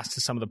glass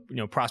to some of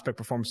the prospect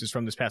performances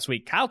from this past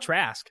week. Kyle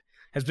Trask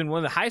has been one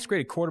of the highest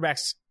graded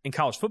quarterbacks in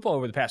college football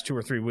over the past 2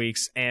 or 3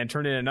 weeks and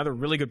turned in another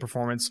really good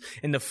performance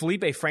in the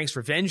Felipe Franks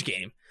revenge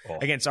game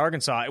against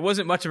Arkansas. It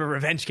wasn't much of a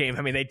revenge game.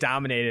 I mean, they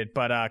dominated,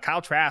 but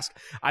Kyle Trask,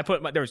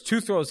 there was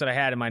 2 throws that I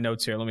had in my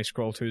notes here. Let me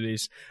scroll through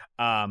these.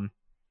 The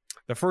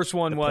first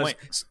one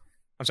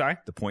I'm sorry?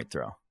 The point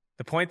throw.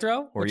 The point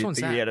throw? Which one's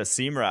that? He had a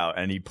seam route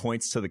and he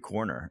points to the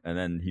corner and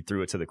then he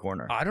threw it to the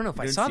corner. I don't know if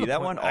I saw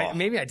that one.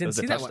 Maybe I didn't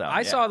see that one.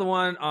 I saw the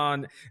one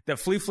on the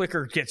flea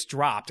flicker gets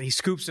dropped. He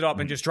scoops it up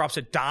and just drops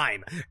a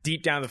dime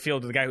deep down the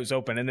field to the guy who's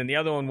open. And then the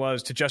other one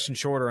was to Justin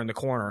Shorter in the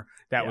corner.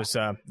 That was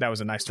a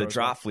nice throw. The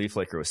drop flea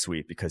flicker was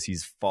sweet because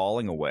he's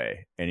falling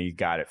away and he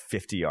got it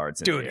 50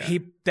 yards.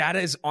 Dude, that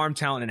is arm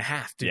talent and a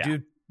half.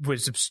 Dude,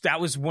 that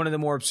was one of the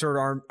more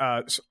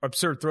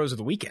absurd throws of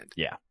the weekend.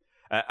 Yeah,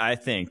 I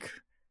think.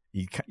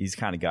 He's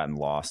kind of gotten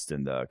lost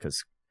in the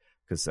because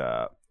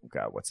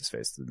God, what's his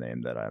face? The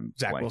name that I'm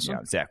Zach Wilson.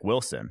 Yeah, Zach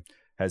Wilson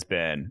has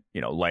been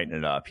lighting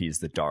it up. He's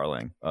the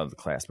darling of the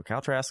class. But Kyle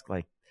Trask,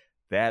 like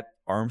that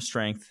arm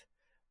strength,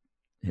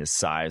 his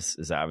size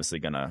is obviously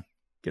gonna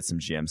get some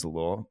GMs a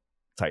little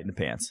tight in the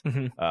pants.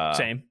 Mm-hmm.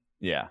 Same.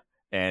 Yeah,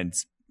 and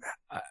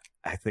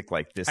I think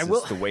like this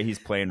is the way he's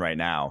playing right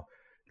now.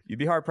 You'd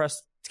be hard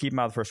pressed to keep him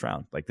out of the first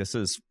round. Like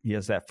he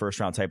has that first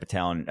round type of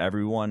talent.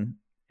 Everyone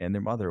and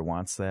their mother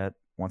wants that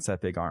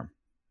big arm.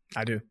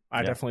 I do.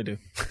 I definitely do.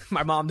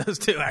 My mom does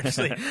too,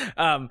 actually.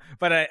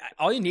 But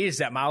all you need is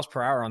that miles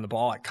per hour on the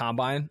ball at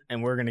combine,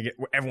 and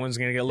everyone's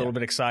going to get a little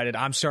bit excited.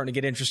 I'm starting to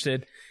get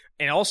interested.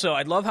 And also,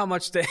 I love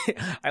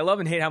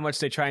and hate how much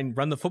they try and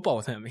run the football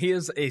with him. He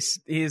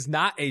is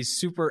not a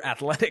super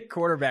athletic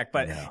quarterback,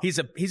 but he's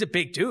a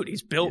big dude.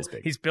 He's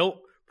built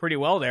pretty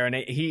well there, and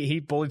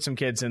he bullied some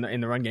kids in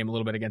the run game a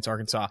little bit against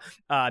Arkansas.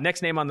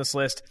 Next name on this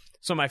list,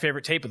 some of my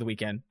favorite tape of the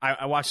weekend.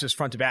 I watched this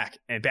front to back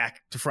and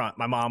back to front.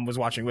 My mom was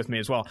watching with me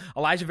as well.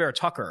 Elijah Vera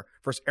Tucker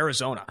versus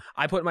Arizona.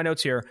 I put in my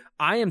notes here,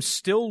 I am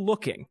still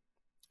looking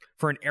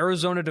for an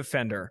Arizona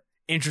defender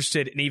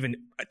interested in even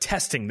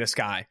testing this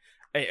guy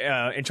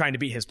and trying to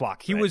beat his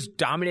block. He was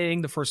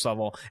dominating the first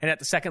level, and at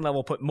the second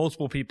level put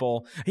multiple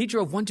people. He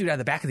drove one dude out of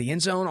the back of the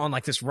end zone on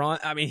like this run.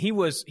 I mean, he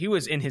was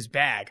in his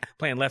bag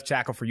playing left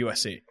tackle for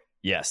USC.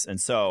 Yes, and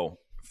so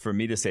for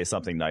me to say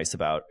something nice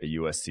about a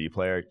USC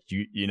player,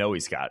 you know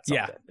he's got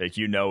something. Yeah. Like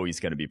he's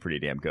going to be pretty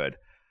damn good.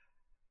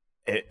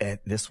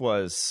 This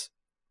was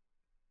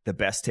the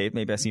best tape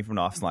maybe I've seen from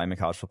an offensive lineman in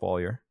college football all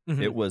year.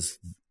 Mm-hmm. It was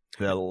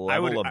the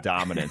level of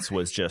dominance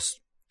was just.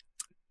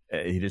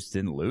 He just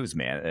didn't lose,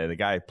 man. The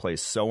guy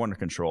plays so under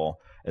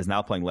control, is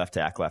now playing left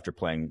tackle after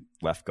playing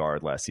left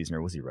guard last season.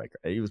 Or was he right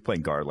guard? He was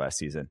playing guard last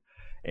season.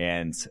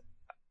 And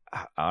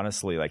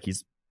honestly, like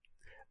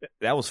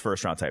that was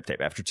first round type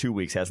tape. After 2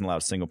 weeks, hasn't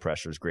allowed single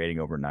pressures, grading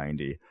over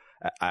 90.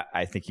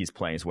 I think he's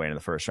playing his way into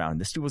the first round.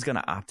 And this dude was going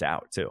to opt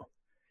out too.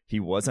 He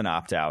was an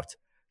opt out.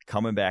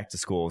 Coming back to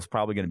school, is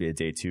probably going to be a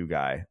day 2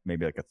 guy,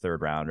 maybe like a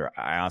third rounder.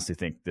 I honestly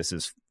think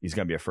he's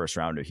going to be a first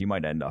rounder. He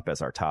might end up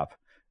as our top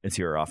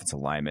interior offensive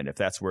lineman. If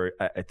that's where,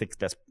 I think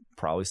that's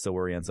probably still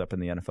where he ends up in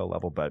the NFL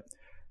level, but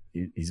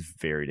he's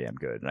very damn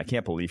good. And I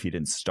can't believe he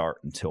didn't start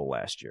until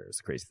last year.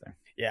 It's a crazy thing.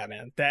 Yeah,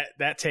 man.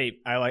 That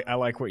tape, I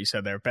like what you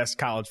said there. Best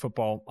college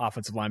football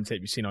offensive lineman tape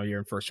you've seen all year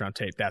in first round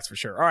tape. That's for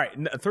sure. All right.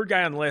 Third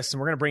guy on the list,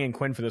 and we're going to bring in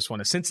Quinn for this one,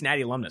 a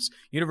Cincinnati alumnus,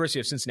 University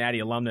of Cincinnati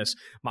alumnus,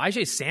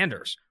 Myjai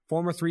Sanders,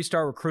 former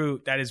 3-star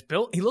recruit that is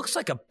built. He looks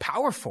like a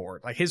power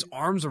forward. Like his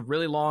arms are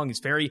really long.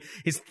 He's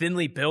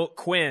thinly built.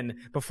 Quinn,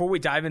 before we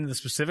dive into the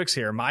specifics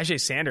here,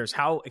 Myjai Sanders,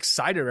 how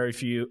excited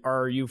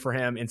are you for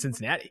him in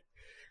Cincinnati?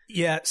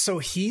 Yeah. So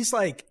he's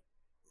like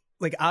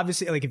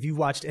obviously, like if you've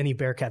watched any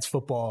Bearcats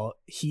football,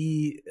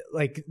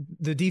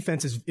 the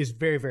defense is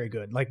very, very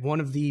good. Like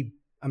at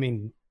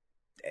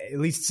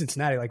least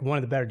Cincinnati, like one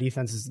of the better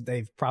defenses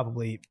they've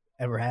probably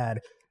ever had.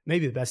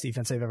 Maybe the best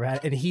defense they've ever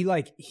had. And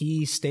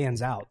he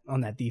stands out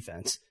on that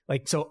defense.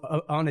 Like, so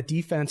on a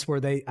defense where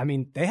they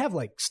have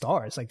like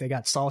stars, like they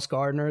got Sauce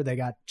Gardner, they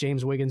got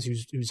James Wiggins,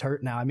 who's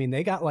hurt now. I mean,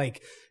 they got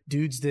like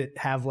dudes that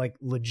have like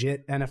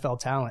legit NFL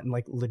talent and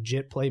like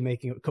legit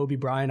playmaking. Kobe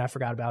Bryant, I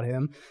forgot about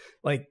him.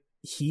 Like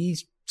he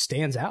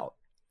stands out.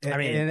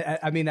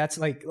 That's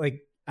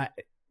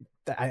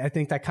I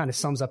think that kind of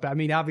sums up. I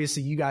mean,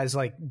 obviously you guys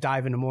like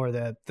dive into more of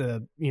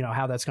the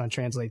how that's going to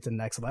translate to the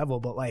next level.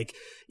 But like,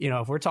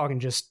 if we're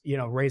talking just,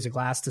 raise a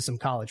glass to some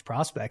college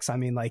prospects, I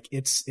mean, like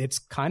it's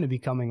kind of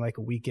becoming like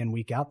a week in,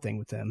 week out thing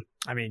with him.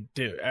 I mean,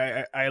 dude,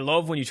 I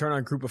love when you turn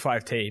on Group of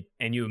 5 tape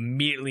and you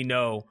immediately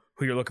know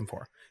who you're looking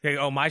for. You're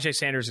like, oh, Myjai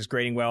Sanders is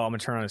grading well. I'm going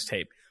to turn on his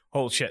tape.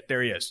 Oh, shit,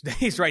 there he is.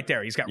 He's right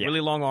there. He's got really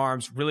long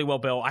arms, really well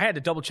built. I had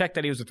to double check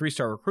that he was a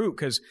 3-star recruit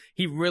because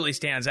he really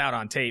stands out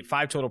on tape.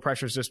 4 total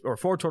pressures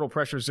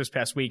this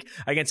past week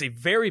against a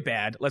very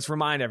bad, let's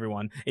remind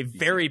everyone, a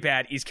very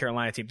bad East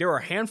Carolina team. There were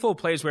a handful of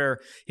plays where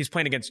he's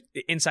playing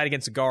inside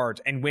against the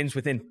guards and wins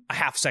within a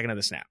half second of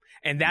the snap.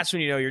 And that's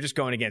when you're just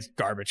going against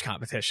garbage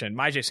competition.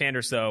 Myjai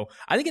Sanders, though,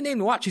 I think a name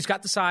to watch. He's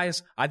got the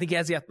size. I think he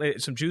has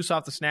some juice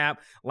off the snap,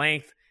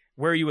 length.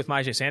 Where are you with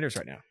Myjai Sanders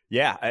right now?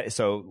 Yeah.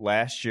 So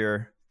last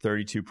year,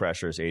 32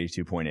 pressures,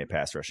 82.8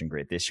 pass rushing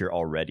grade. This year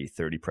already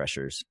 30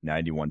 pressures,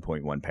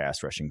 91.1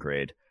 pass rushing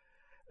grade.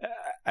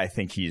 I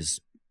think he's,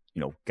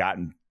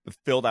 gotten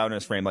filled out in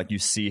his frame. Like, you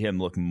see him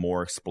look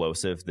more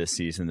explosive this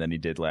season than he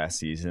did last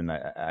season.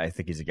 I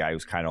think he's a guy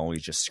who's kind of only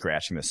just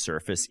scratching the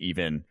surface,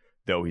 even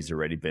though he's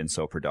already been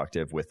so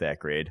productive with that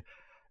grade.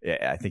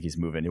 I think he's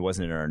moving. He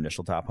wasn't in our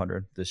initial top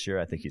 100 this year.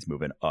 I think he's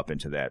moving up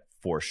into that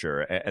for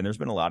sure. And there's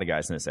been a lot of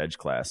guys in this edge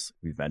class,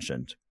 we've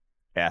mentioned,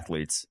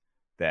 athletes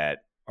that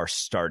are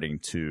starting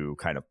to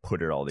kind of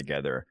put it all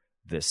together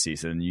this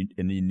season.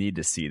 And you need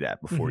to see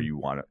that before you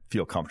want to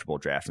feel comfortable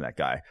drafting that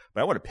guy.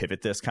 But I want to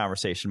pivot this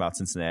conversation about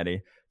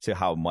Cincinnati to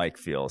how Mike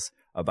feels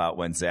about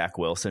when Zach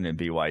Wilson and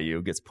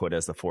BYU gets put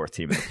as the fourth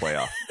team in the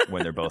playoff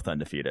when they're both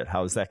undefeated.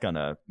 How is that going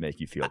to make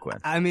you feel, Quinn?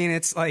 I mean,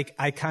 it's like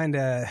I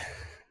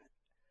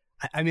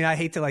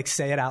hate to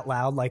say it out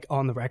loud,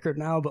 on the record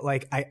now, but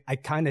I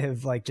kind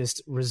of have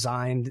just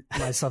resigned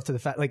myself to the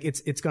fact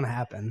it's going to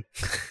happen.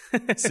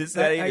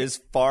 Cincinnati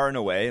is far and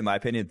away, in my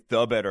opinion,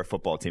 the better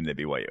football team than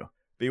BYU.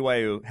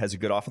 BYU has a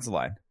good offensive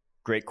line,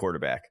 great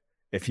quarterback.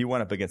 If he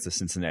went up against the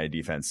Cincinnati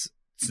defense,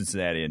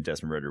 Cincinnati and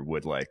Desmond Ridder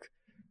would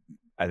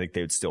I think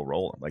they would still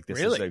roll him. This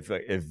is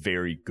a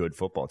very good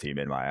football team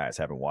in my eyes.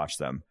 I haven't watched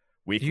them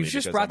weekly. You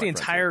just brought the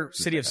entire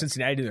city of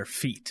Cincinnati to their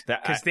feet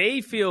because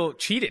they feel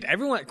cheated.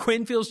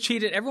 Quinn feels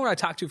cheated. Everyone I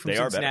talk to from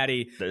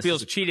Cincinnati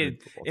feels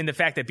cheated in the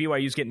fact that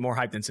BYU is getting more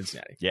hype than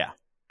Cincinnati. Yeah,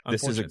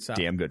 this is a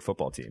damn good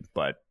football team.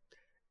 But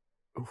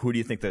who do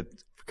you think that?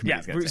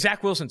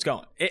 Zach Wilson's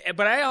going. But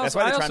that's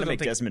why they're trying to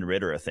make Desmond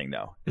Ridder a thing,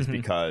 though, is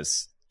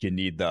because you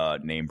need the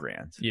name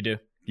brand. You do.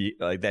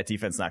 That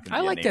defense not going to be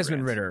I like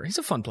Desmond Ridder. He's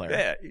a fun player.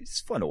 Yeah,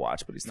 he's fun to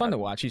watch, but he's fun to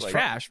watch. He's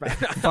trash.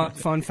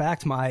 Fun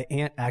fact, my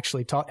aunt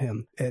actually taught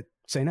him at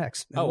St.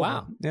 X. Oh,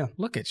 wow. Yeah.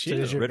 Look at you.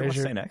 Ridder went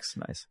to St. X.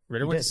 Nice.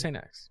 Ridder went to St.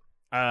 X.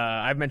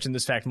 I've mentioned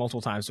this fact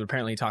multiple times, but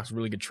apparently he talks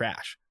really good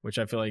trash, which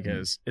I feel like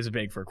is a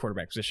big for a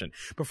quarterback position.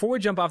 Before we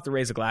jump off the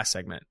Raise the Glass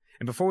segment,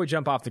 and before we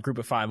jump off the group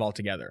of five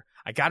altogether,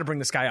 I got to bring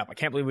this guy up. I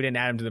can't believe we didn't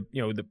add him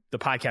to the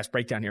podcast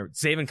breakdown here.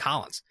 Zaven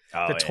Collins,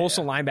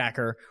 Tulsa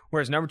linebacker,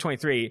 whereas number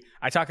 23,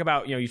 I talk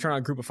about, you turn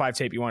on group of five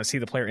tape, you want to see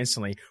the player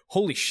instantly.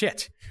 Holy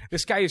shit.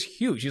 This guy is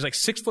huge. He's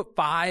 6'5",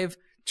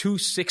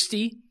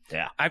 260.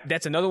 Yeah.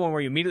 That's another one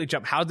where you immediately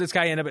jump. How did this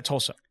guy end up at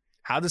Tulsa?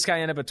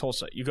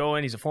 You go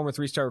in, he's a former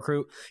 3-star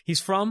recruit. He's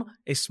from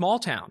a small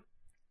town,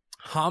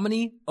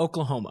 Hominy,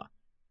 Oklahoma.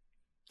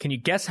 Can you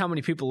guess how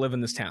many people live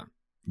in this town?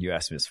 You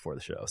asked me this before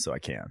the show, so I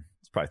can.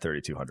 It's probably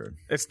 3,200.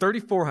 It's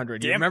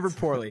 3,400. You remembered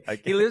poorly.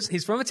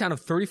 He's from a town of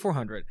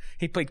 3,400.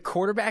 He played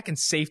quarterback and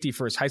safety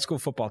for his high school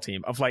football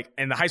team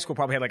and the high school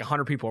probably had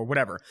 100 people or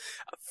whatever.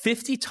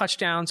 50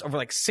 touchdowns,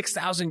 over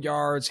 6,000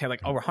 yards, had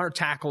over 100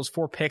 tackles,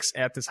 4 picks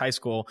at this high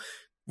school.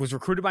 Was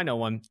recruited by no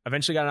one,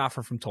 eventually got an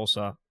offer from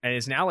Tulsa, and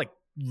is now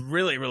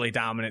really, really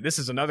dominant. This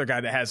is another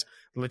guy that has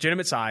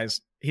legitimate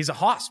size. He's a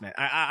hoss, man.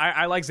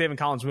 I like Zaven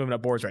Collins moving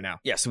up boards right now.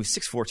 Yeah, so he's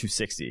 6'4",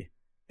 260,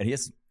 and he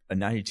has a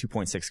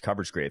 92.6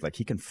 coverage grade.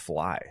 He can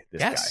fly,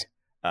 this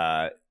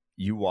guy.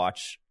 You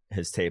watch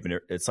his tape, and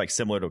it's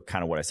similar to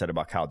kind of what I said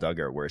about Kyle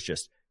Duggar, where it's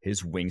just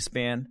his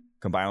wingspan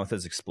combined with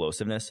his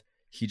explosiveness,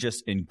 he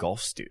just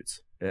engulfs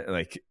dudes.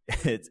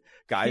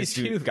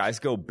 Guys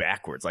go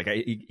backwards.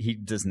 He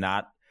does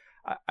not.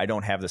 I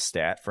don't have the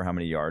stat for how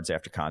many yards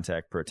after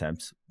contact per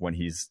attempt when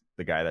he's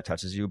the guy that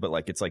touches you, but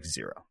it's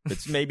 0.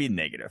 It's maybe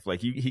negative.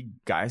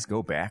 Guys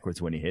go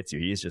backwards when he hits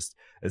you.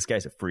 This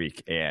guy's a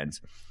freak. And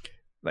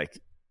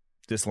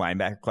this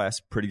linebacker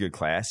class, pretty good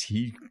class.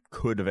 He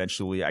could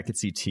eventually, I could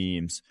see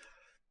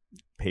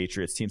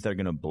Patriots, teams that are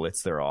going to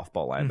blitz their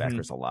off-ball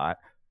linebackers a lot,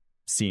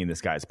 seeing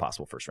this guy as a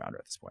possible first rounder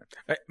at this point.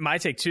 My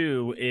take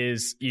too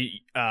is,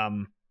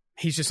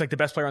 he's just the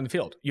best player on the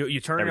field.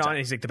 You turn it on, and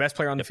he's the best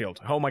player on the field.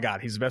 Oh my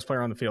God, he's the best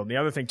player on the field. And the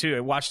other thing too, I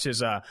watched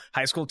his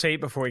high school tape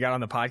before he got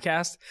on the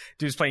podcast.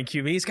 Dude's playing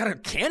QB. He's got a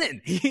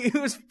cannon. He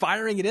was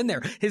firing it in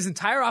there. His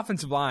entire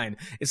offensive line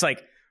is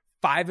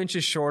 5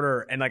 inches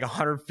shorter and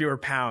 100 fewer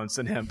pounds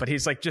than him, but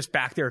he's just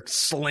back there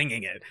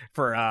slinging it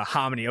for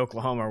Hominy,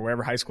 Oklahoma, or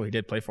wherever high school he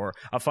did play for.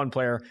 A fun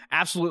player,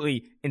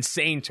 absolutely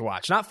insane to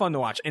watch. Not fun to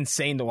watch,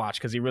 insane to watch,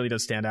 because he really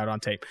does stand out on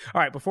tape. All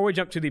right, before we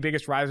jump to the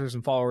biggest risers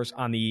and followers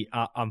on the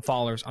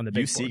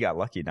big UC board. got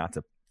lucky not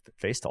to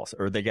face Tulsa,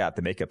 or they got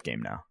the makeup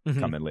game now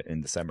coming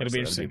in December. It'll be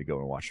interesting to go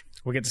and watch.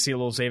 We'll get to see a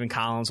little Zaven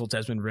Collins, a little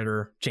Desmond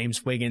Ridder,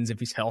 James Wiggins if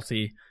he's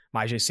healthy,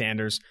 Myjai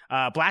Sanders.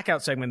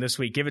 Blackout segment this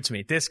week. Give it to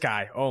me. This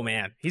guy, oh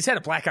man, he's had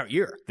a blackout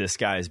year. This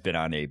guy's been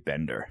on a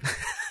bender,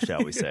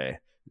 shall we say.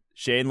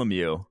 Shane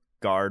Lemieux,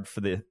 guard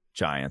for the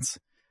Giants.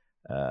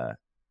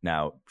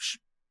 Now,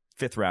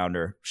 5th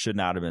rounder, should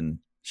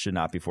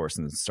not be forced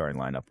in the starting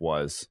lineup.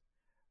 Was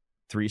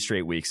 3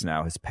 straight weeks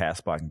now. His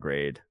pass blocking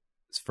grade,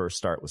 his first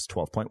start was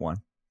 12.1.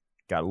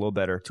 Got a little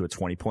better to a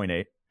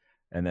 20.8,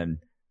 and then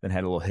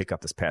had a little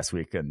hiccup this past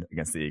weekend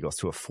against the Eagles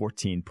to a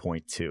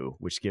 14.2,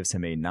 which gives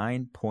him a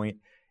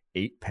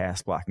 9.8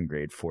 pass blocking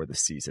grade for the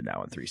season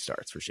now in 3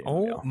 starts for Shane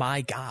Lemieux. Oh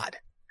my God.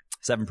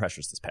 7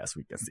 pressures this past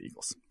week against the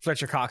Eagles.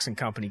 Fletcher Cox and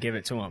company, give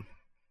it to him.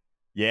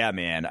 Yeah,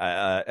 man.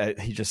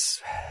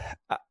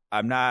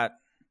 I'm not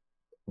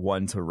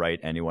one to write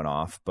anyone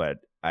off, but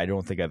I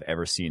don't think I've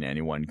ever seen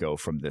anyone go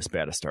from this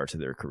bad a start to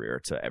their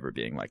career to ever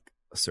being like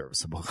a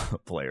serviceable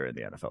player in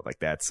the NFL. Like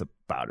that's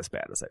about as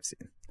bad as I've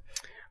seen.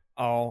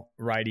 All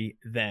righty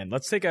then.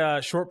 Let's take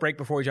a short break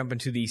before we jump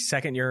into the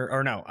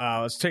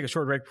let's take a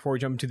short break before we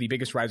jump into the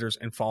biggest risers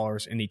and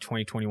fallers in the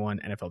 2021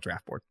 NFL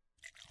Draft Board.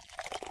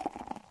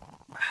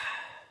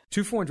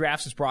 2-for-1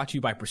 Drafts is brought to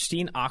you by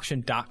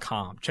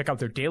PristineAuction.com. Check out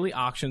their daily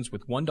auctions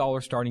with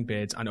 $1 starting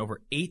bids on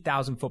over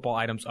 8,000 football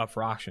items up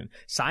for auction.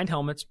 Signed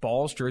helmets,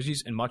 balls,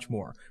 jerseys, and much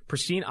more.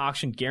 Pristine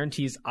Auction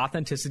guarantees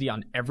authenticity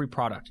on every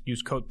product.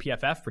 Use code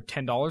PFF for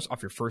 $10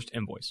 off your first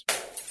invoice.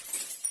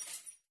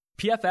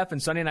 PFF and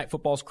Sunday Night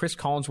Football's Chris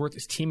Collinsworth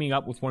is teaming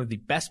up with one of the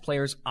best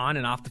players on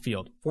and off the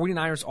field,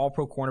 49ers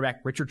All-Pro cornerback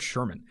Richard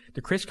Sherman.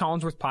 The Chris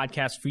Collinsworth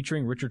podcast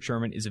featuring Richard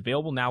Sherman is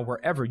available now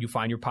wherever you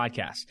find your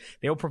podcasts.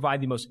 They will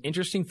provide the most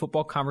interesting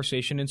football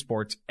conversation in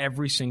sports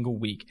every single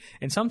week.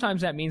 And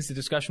sometimes that means the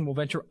discussion will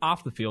venture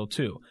off the field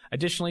too.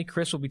 Additionally,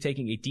 Chris will be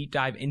taking a deep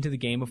dive into the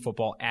game of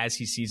football as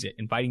he sees it,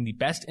 inviting the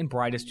best and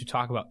brightest to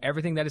talk about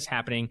everything that is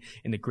happening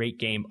in the great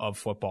game of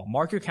football.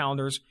 Mark your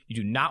calendars. You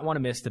do not want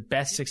to miss the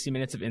best 60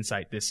 minutes of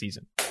insight this season.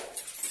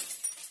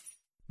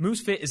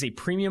 MooseFit is a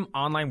premium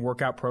online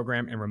workout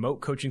program and remote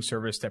coaching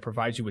service that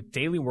provides you with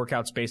daily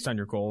workouts based on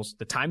your goals,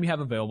 the time you have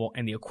available,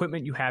 and the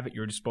equipment you have at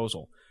your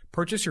disposal.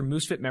 Purchase your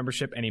MooseFit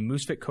membership and a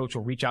MooseFit coach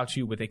will reach out to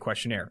you with a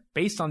questionnaire.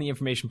 Based on the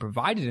information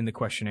provided in the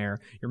questionnaire,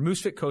 your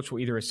MooseFit coach will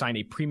either assign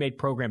a pre-made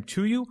program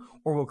to you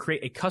or will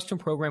create a custom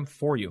program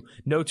for you.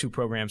 No two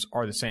programs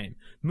are the same.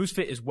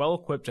 MooseFit is well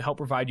equipped to help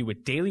provide you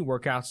with daily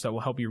workouts that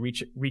will help you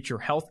reach your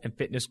health and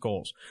fitness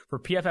goals. For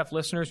PFF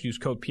listeners, use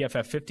code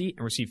PFF50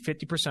 and receive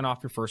 50%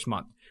 off your first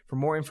month. For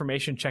more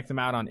information, check them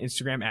out on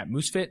Instagram at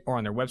MooseFit or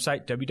on their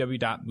website,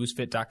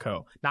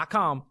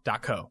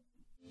 www.moosefit.co.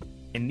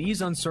 In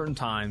these uncertain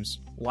times,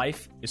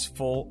 life is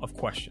full of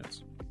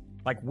questions.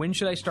 Like, when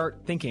should I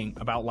start thinking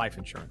about life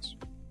insurance?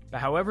 But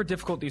however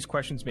difficult these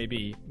questions may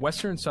be,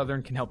 Western &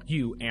 Southern can help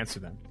you answer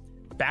them.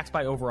 Backed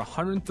by over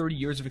 130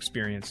 years of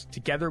experience,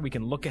 together we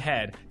can look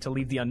ahead to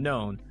leave the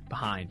unknown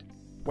behind.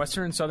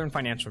 Western & Southern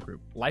Financial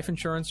Group. Life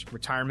insurance,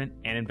 retirement,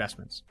 and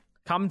investments.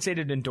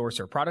 Compensated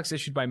endorser. Products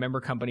issued by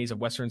member companies of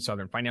Western &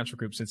 Southern Financial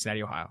Group,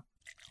 Cincinnati, Ohio.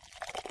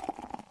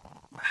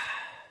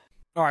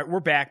 All right, we're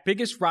back.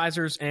 Biggest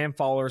risers and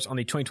fallers on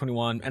the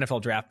 2021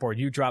 NFL Draft Board.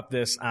 You dropped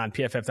this on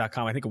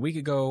PFF.com, I think a week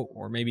ago,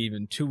 or maybe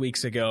even 2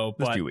 weeks ago.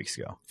 A few weeks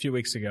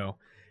ago.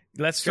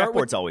 Let's start Draft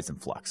board's always in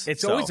flux.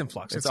 It's always in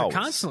flux. It's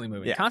constantly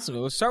moving. Yeah.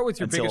 Constantly. Let's start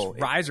with your biggest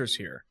risers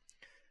here.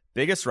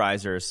 Biggest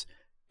risers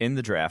in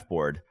the draft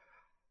board.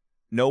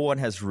 No one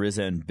has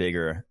risen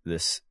bigger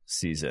this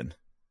season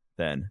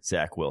than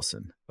Zach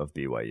Wilson of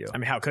BYU. I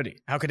mean, how could he?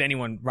 How could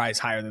anyone rise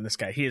higher than this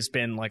guy? He has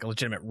been like a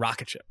legitimate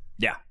rocket ship.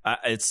 Yeah,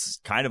 it's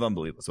kind of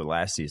unbelievable. So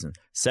last season,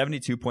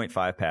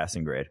 72.5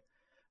 passing grade,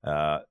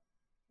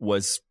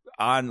 was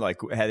on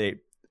had a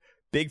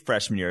big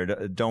freshman year.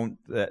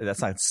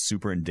 That's not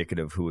super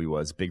indicative of who he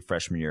was. Big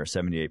freshman year,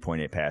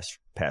 78.8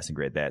 passing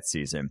grade that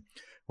season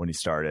when he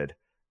started.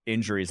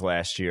 Injuries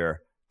last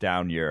year,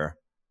 down year.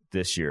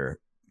 This year,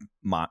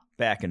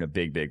 back in a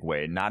big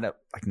way. Not a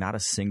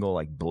single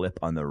blip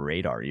on the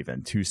radar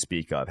even to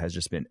speak of. Has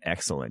just been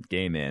excellent.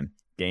 Game in,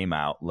 game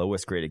out.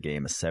 Lowest graded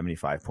game, a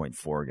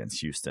 75.4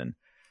 against Houston.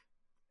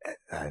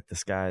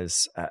 This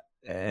guy's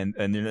and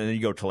then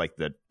you go to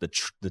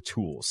the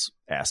tools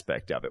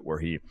aspect of it, where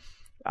he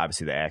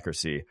obviously the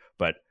accuracy,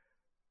 but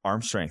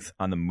arm strength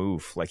on the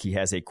move. Like, he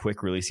has a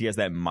quick release. He has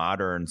that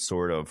modern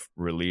sort of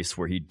release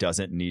where he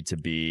doesn't need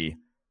to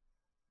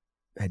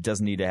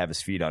have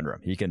his feet under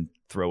him. He can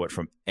throw it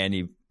from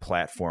any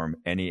platform,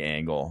 any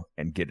angle,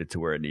 and get it to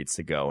where it needs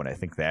to go. And I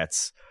think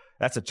that's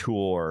a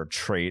tool or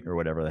trait or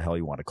whatever the hell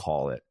you want to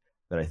call it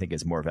that I think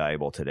is more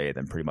valuable today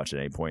than pretty much at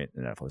any point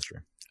in NFL history.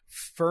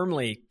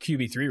 Firmly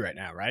QB3 right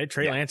now, right?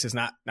 Trey Lance is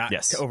not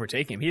to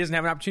overtake him. He doesn't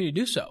have an opportunity to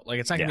do so.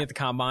 It's not going to be at the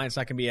combine. It's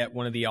not going to be at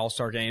one of the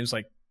All-Star games.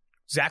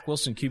 Zach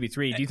Wilson,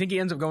 QB3. Do you think he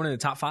ends up going in the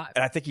top 5?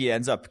 And I think he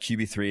ends up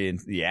QB3 in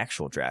the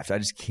actual draft. I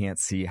just can't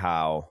see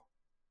how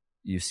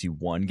you see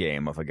one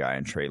game of a guy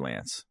in Trey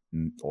Lance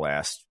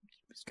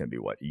it's going to be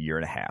a year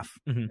and a half.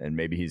 Mm-hmm. And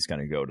maybe he's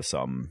going to go to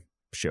some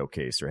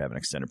showcase or have an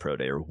extended pro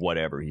day or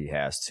whatever he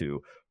has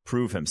to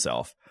prove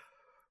himself.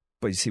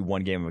 But you see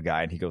one game of a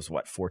guy and he goes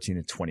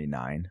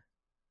 14-29,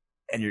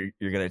 and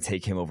you're going to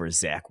take him over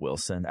Zach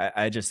Wilson.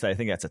 I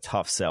think that's a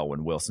tough sell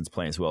when Wilson's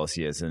playing as well as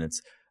he is, and it's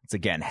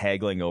again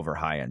haggling over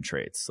high end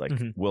traits.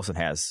 Wilson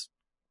has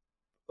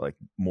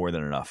more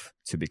than enough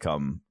to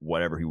become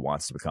whatever he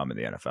wants to become in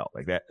the NFL.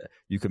 That,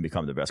 you can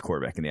become the best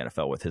quarterback in the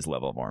NFL with his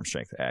level of arm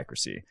strength,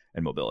 accuracy,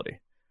 and mobility.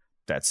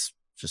 That's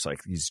just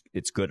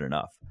it's good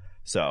enough.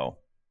 So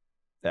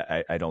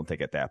I don't think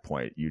at that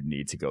point you'd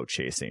need to go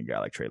chasing a guy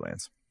like Trey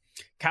Lance.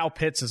 Kyle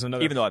Pitts is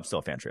another. Even though I'm still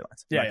a fan of Trey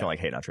Lance. I'm not going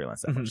to hate on Trey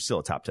Lance that much. Still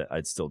a top 10.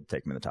 I'd still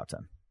take him in the top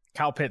 10.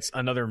 Kyle Pitts,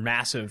 another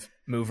massive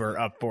mover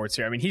up boards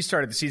here. I mean, he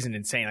started the season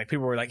insane.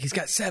 People were he's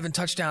got 7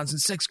 touchdowns in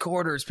 6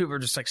 quarters. People were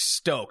just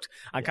stoked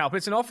on Kyle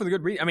Pitts, and all for the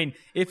good reason. I mean,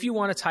 if you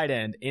want a tight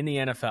end in the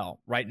NFL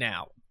right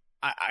now,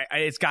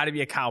 it's got to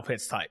be a Kyle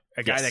Pitts type,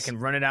 a guy that can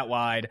run it out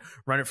wide,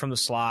 run it from the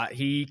slot.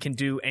 He can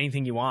do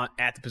anything you want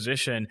at the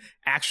position,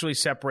 actually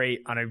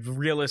separate on a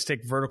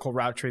realistic vertical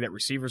route tree that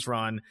receivers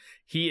run.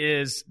 He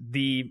is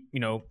the,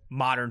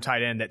 modern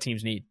tight end that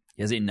teams need.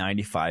 He has a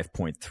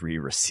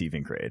 95.3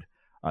 receiving grade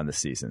on the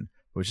season,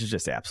 which is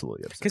just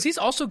absolutely absurd. Because he's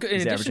also good,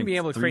 in addition to being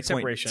able to create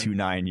separation.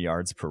 3.29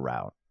 yards per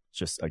route.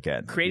 Just,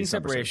 again, creating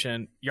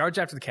separation, yards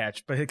after the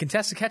catch, but his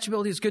contested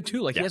catchability is good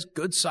too. Like he has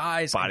good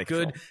size,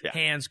 good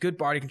hands, good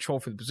body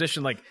control for the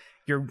position. Like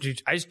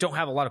I just don't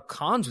have a lot of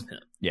cons with him.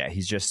 Yeah,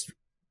 he's just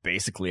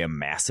basically a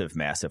massive,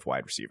 massive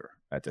wide receiver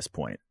at this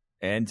point.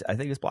 And I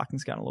think his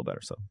blocking's gotten a little better,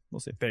 so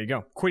we'll see. There you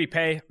go. Kwity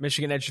Paye,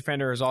 Michigan edge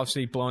defender, is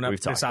obviously blown up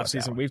this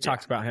offseason. We've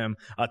talked about him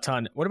a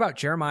ton. What about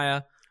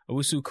Jeremiah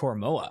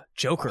Owusu-Koramoah?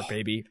 Joker,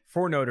 baby,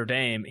 for Notre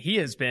Dame. He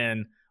has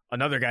been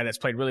another guy that's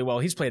played really well.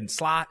 He's played in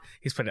slot.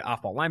 He's played an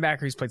off-ball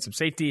linebacker. He's played some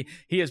safety.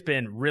 He has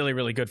been really,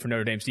 really good for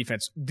Notre Dame's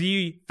defense.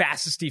 The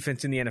fastest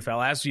defense in the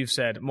NFL, as you've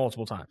said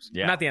multiple times.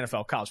 Yeah. Not the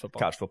NFL, college football.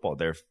 College football,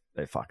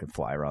 they fucking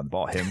fly around the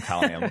ball. Him,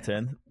 Kyle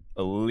Hamilton,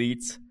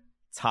 elite,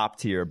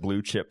 top-tier,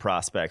 blue-chip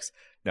prospects.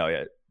 No,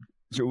 yeah,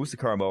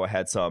 Owusu-Koramoah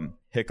had some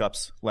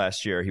hiccups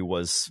last year. He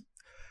was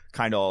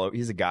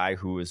he's a guy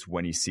who is,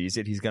 when he sees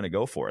it, he's going to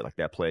go for it, like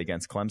that play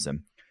against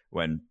Clemson.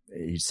 When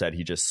he said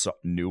he just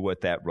knew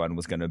what that run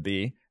was going to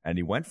be, and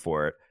he went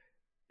for it.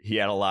 He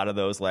had a lot of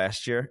those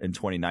last year in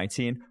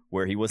 2019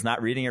 where he was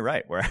not reading it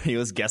right, where he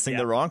was guessing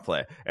the wrong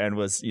play and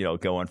was,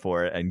 going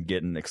for it and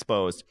getting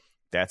exposed.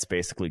 That's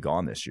basically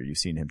gone this year. You've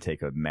seen him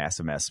take a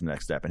massive, massive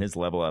next step. And his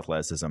level of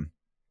athleticism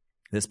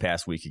this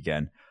past week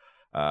again,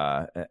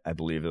 I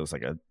believe it was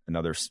like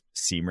another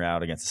seam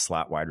route against a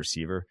slot wide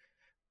receiver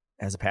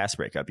as a pass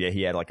breakup. Yeah,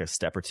 he had like a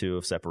step or two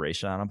of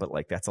separation on him, but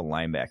like that's a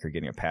linebacker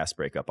getting a pass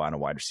breakup on a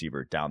wide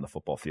receiver down the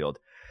football field.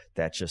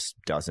 That just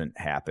doesn't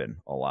happen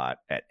a lot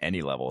at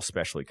any level,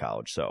 especially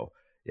college. So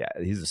yeah,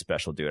 he's a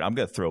special dude. I'm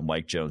going to throw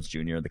Mike Jones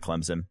Jr., the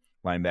Clemson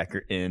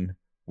linebacker, in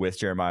with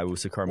Jeremiah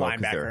Owusu-Koramoah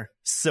because they're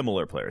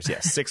similar players. Yeah,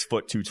 6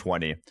 foot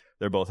 220.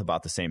 They're both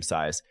about the same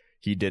size.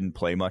 He didn't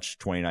play much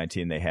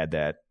 2019. They had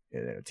that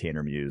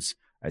Tanner Muse,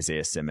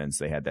 Isaiah Simmons.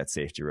 They had that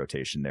safety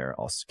rotation there.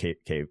 Also,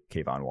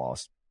 Kayvon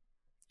Wallace.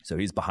 So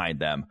he's behind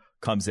them,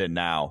 comes in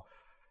now,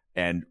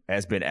 and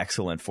has been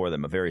excellent for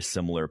them. A very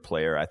similar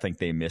player. I think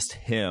they missed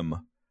him.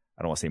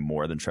 I don't want to say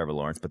more than Trevor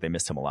Lawrence, but they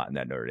missed him a lot in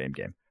that Notre Dame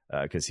game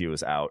because he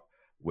was out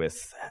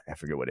with, I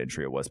forget what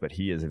injury it was, but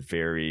he is a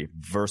very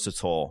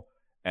versatile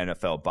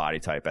NFL body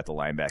type at the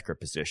linebacker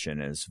position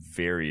and is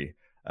very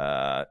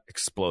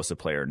explosive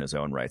player in his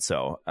own right.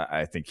 So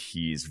I think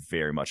he's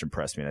very much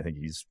impressed me. And I think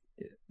he's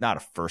not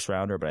a first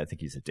rounder, but I think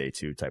he's a day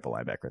two type of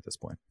linebacker at this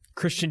point.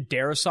 Christian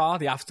Darrisaw,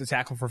 the offensive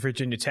tackle for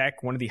Virginia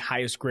Tech, one of the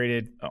highest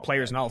graded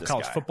players in all of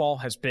college football,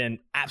 has been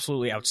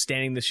absolutely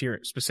outstanding this year,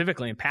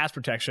 specifically in pass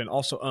protection.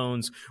 Also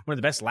owns one of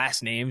the best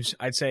last names,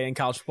 I'd say, in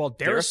college football.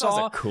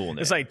 Darrisaw, a cool name.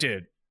 It's like,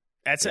 dude,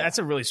 that's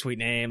a really sweet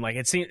name. Like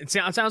it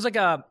sounds like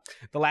the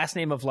last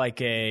name of like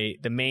the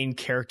main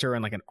character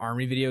in like an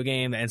army video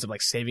game that ends up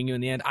like saving you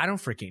in the end. I don't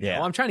freaking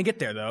know. I'm trying to get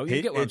there though.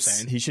 You get what I'm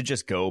saying. He should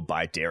just go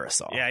by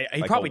Darrisaw. Yeah,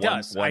 he probably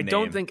does. I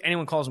don't think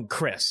anyone calls him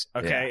Chris.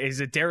 Okay,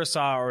 is it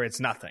Darrisaw or it's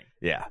nothing?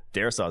 Yeah,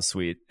 Darrisaw is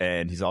sweet,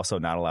 and he's also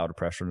not allowed to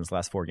pressure in his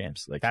last 4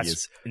 games. Like that's he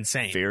is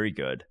insane. Very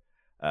good.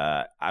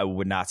 I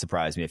would not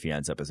surprise me if he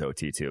ends up as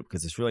OT too,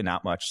 because it's really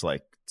not much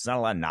like. There's not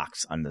a lot of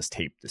knocks on this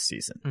tape this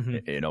season.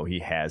 Mm-hmm. He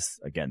has,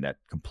 again, that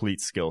complete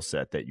skill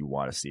set that you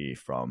want to see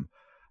from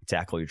a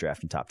tackle you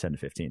draft in top 10 to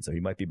 15. So he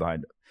might be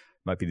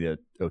the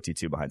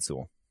OT2 behind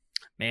Sewell.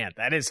 Man,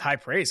 that is high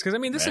praise. Because, I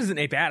mean, this isn't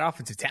a bad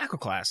offensive tackle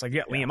class. Like, you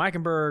got Liam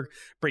Eichenberg,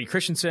 Brady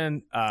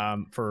Christensen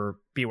for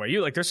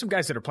BYU. Like, there's some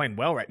guys that are playing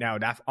well right now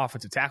at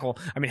offensive tackle.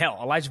 I mean, hell,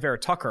 Elijah Vera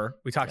Tucker,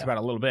 we talked about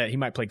a little bit. He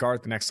might play guard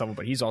at the next level,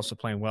 but he's also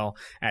playing well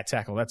at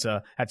tackle. That's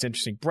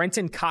interesting.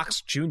 Brenton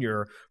Cox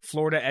Jr.,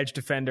 Florida edge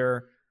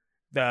defender,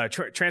 the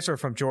transfer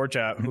from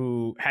Georgia,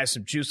 who has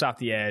some juice off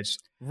the edge.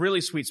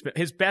 Really sweet spin.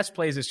 His best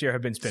plays this year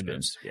have been spin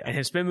moves, and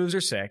his spin moves are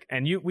sick.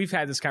 And we've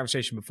had this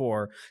conversation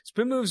before.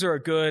 Spin moves are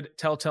a good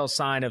telltale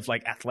sign of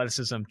like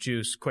athleticism,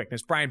 juice,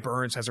 quickness. Brian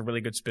Burns has a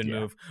really good spin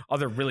move.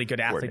 Other really good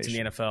athletes in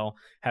the NFL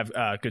have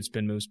good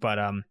spin moves. But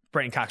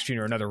Brenton Cox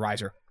Jr., another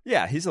riser.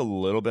 Yeah, he's a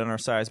little bit on our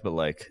size, but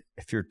like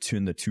if you're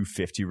in the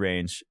 250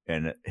 range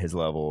and his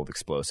level of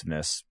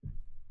explosiveness,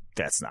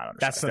 that's not undersized.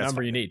 That's the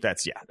number you need.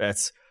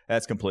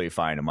 That's completely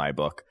fine in my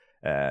book.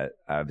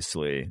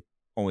 Obviously,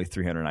 only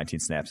 319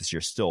 snaps this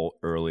year, still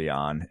early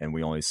on, and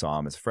we only saw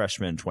him as a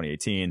freshman,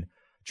 2018,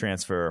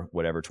 transfer,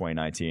 whatever,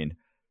 2019.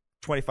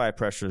 25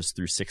 pressures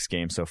through 6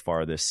 games so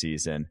far this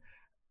season.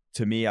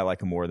 To me, I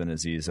like him more than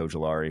Azeez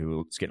Ojulari,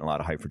 who's getting a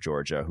lot of hype for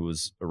Georgia,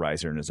 who's a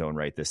riser in his own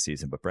right this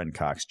season. But Brenton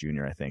Cox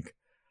Jr., I think,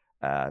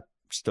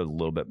 just a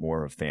little bit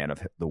more of a fan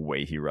of the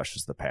way he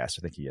rushes the pass.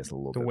 I think he has a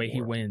little bit more. The way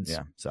he wins.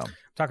 Yeah. So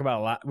talk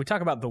about a lot. We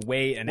talk about the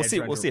way and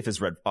we'll see if his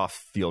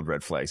off-field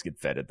red flags get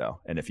vetted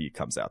though, and if he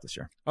comes out this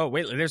year. Oh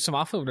wait, there's some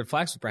off-field red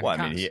flags with Brenton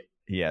Cox. I mean,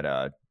 he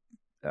had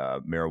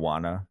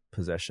marijuana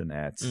possession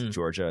at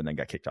Georgia and then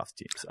got kicked off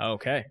the team. So.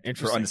 Okay,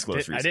 interesting. For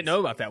undisclosed reasons. I didn't know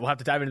about that. We'll have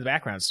to dive into the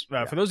backgrounds.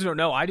 For those who don't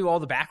know, I do all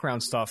the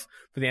background stuff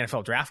for the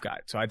NFL Draft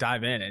Guide. So I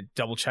dive in and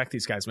double check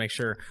these guys, make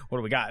sure what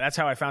do we got. That's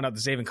how I found out the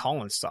Zaven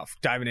Collins stuff,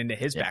 diving into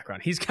his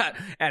background. He's got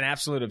an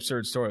absolute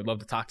absurd story. I'd love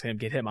to talk to him,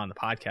 get him on the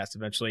podcast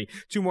eventually.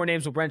 2 more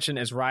names we'll mention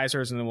as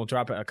risers, and then we'll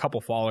drop a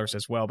couple fallers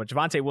as well. But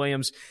Javonte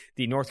Williams,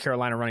 the North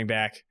Carolina running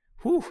back,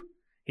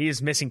 he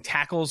is missing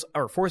tackles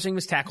or forcing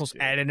his tackles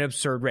at an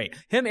absurd rate.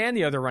 Him and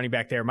the other running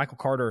back there, Michael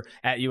Carter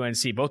at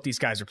UNC, both these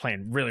guys are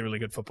playing really, really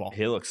good football.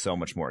 He looks so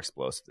much more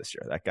explosive this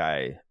year. That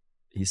guy,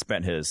 he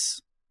spent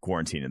his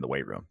quarantine in the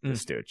weight room.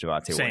 This dude,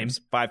 Javonte Williams,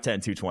 5'10",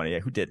 220. Yeah,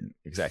 who didn't?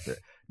 Exactly.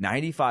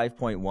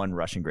 95.1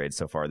 rushing grade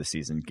so far this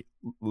season.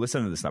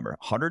 Listen to this number.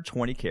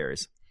 120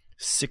 carries,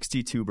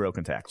 62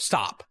 broken tackles.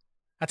 Stop.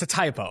 That's a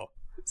typo.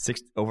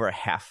 Over a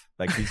half.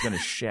 Like, he's going to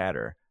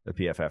shatter the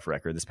PFF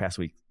record. This past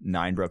week,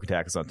 9 broken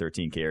tackles on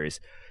 13 carries.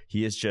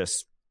 He is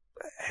just...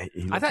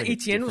 I thought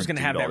Etienne was going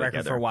to have that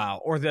record for a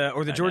while, or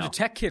the Georgia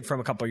Tech kid from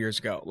a couple years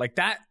ago. Like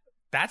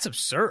that's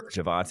absurd.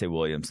 Javonte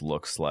Williams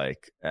looks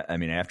like, I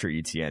mean, after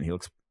Etienne, he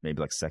looks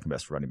maybe like the second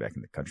best running back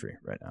in the country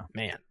right now.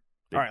 Man.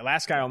 All right,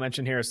 last guy I'll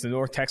mention here is the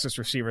North Texas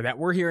receiver that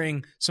we're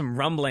hearing some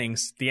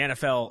rumblings. The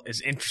NFL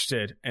is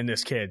interested in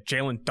this kid,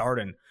 Jalen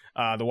Darden,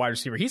 the wide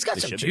receiver. He's got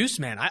some juice,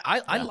 man.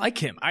 I like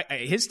him.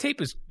 His tape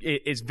is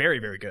very,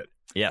 very good.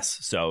 Yes.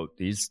 So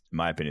he's, in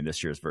my opinion,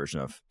 this year's version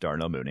of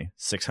Darnell Mooney.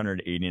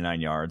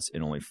 689 yards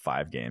in only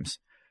 5 games.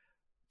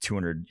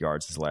 200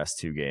 yards his last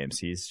 2 games.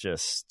 He's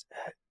just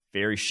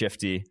very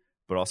shifty,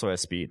 but also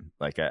has speed.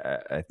 Like,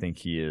 I think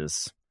he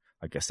is,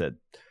 like I said,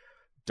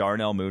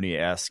 Darnell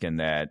Mooney-esque in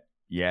that,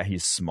 yeah,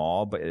 he's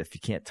small, but if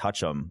you can't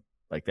touch him,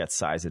 like, that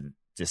size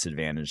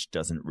disadvantage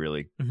doesn't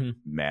really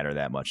matter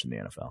that much in the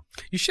NFL.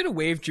 You should have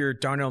waved your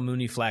Darnell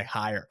Mooney flag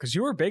higher because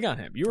you were big on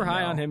him. You were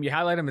high on him. You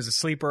highlight him as a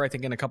sleeper, I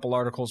think, in a couple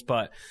articles,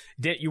 but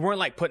you weren't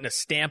like putting a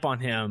stamp on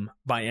him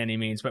by any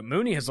means. But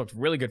Mooney has looked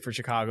really good for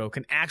Chicago,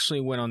 can actually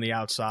win on the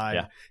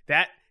outside.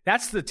 Yeah.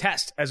 That's the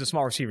test as a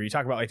small receiver. You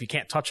talk about if you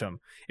can't touch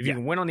him. If you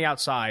can win on the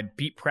outside,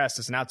 beat press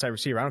as an outside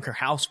receiver, I don't care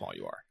how small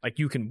you are. Like,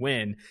 you can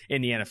win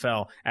in the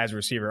NFL as a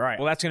receiver. All right.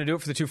 Well, that's going to do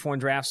it for the 2-for-1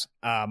 Drafts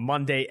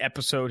Monday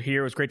episode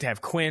here. It was great to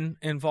have Quinn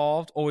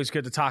involved. Always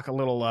good to talk a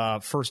little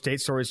first date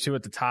stories, too,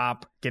 at the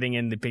top, getting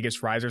in the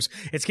biggest risers.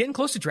 It's getting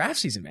close to draft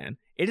season, man.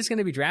 It is going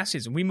to be draft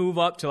season. We move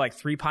up to like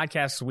 3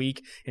 podcasts a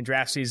week in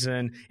draft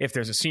season. If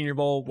there's a Senior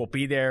Bowl, we'll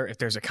be there. If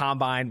there's a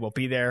combine, we'll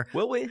be there.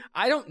 Will we?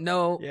 I don't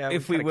know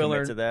if we will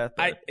or to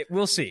that.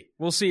 We'll see.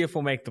 We'll see if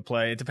we'll make the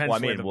play. It depends. Well,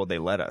 I mean, will they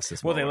let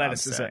us? Will they let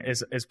us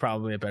is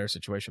probably a better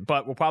situation.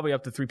 But we'll probably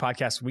up to 3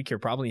 podcasts a week here,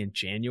 probably in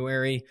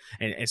January,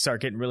 and start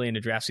getting really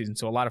into draft season.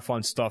 So a lot of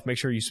fun stuff. Make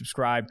sure you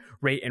subscribe,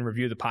 rate, and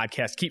review the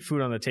podcast. Keep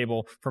food on the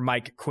table for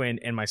Mike, Quinn,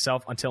 and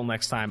myself. Until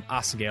next time,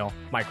 Austin Gale,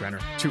 Mike Renner,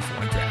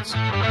 2-for-1 Drafts.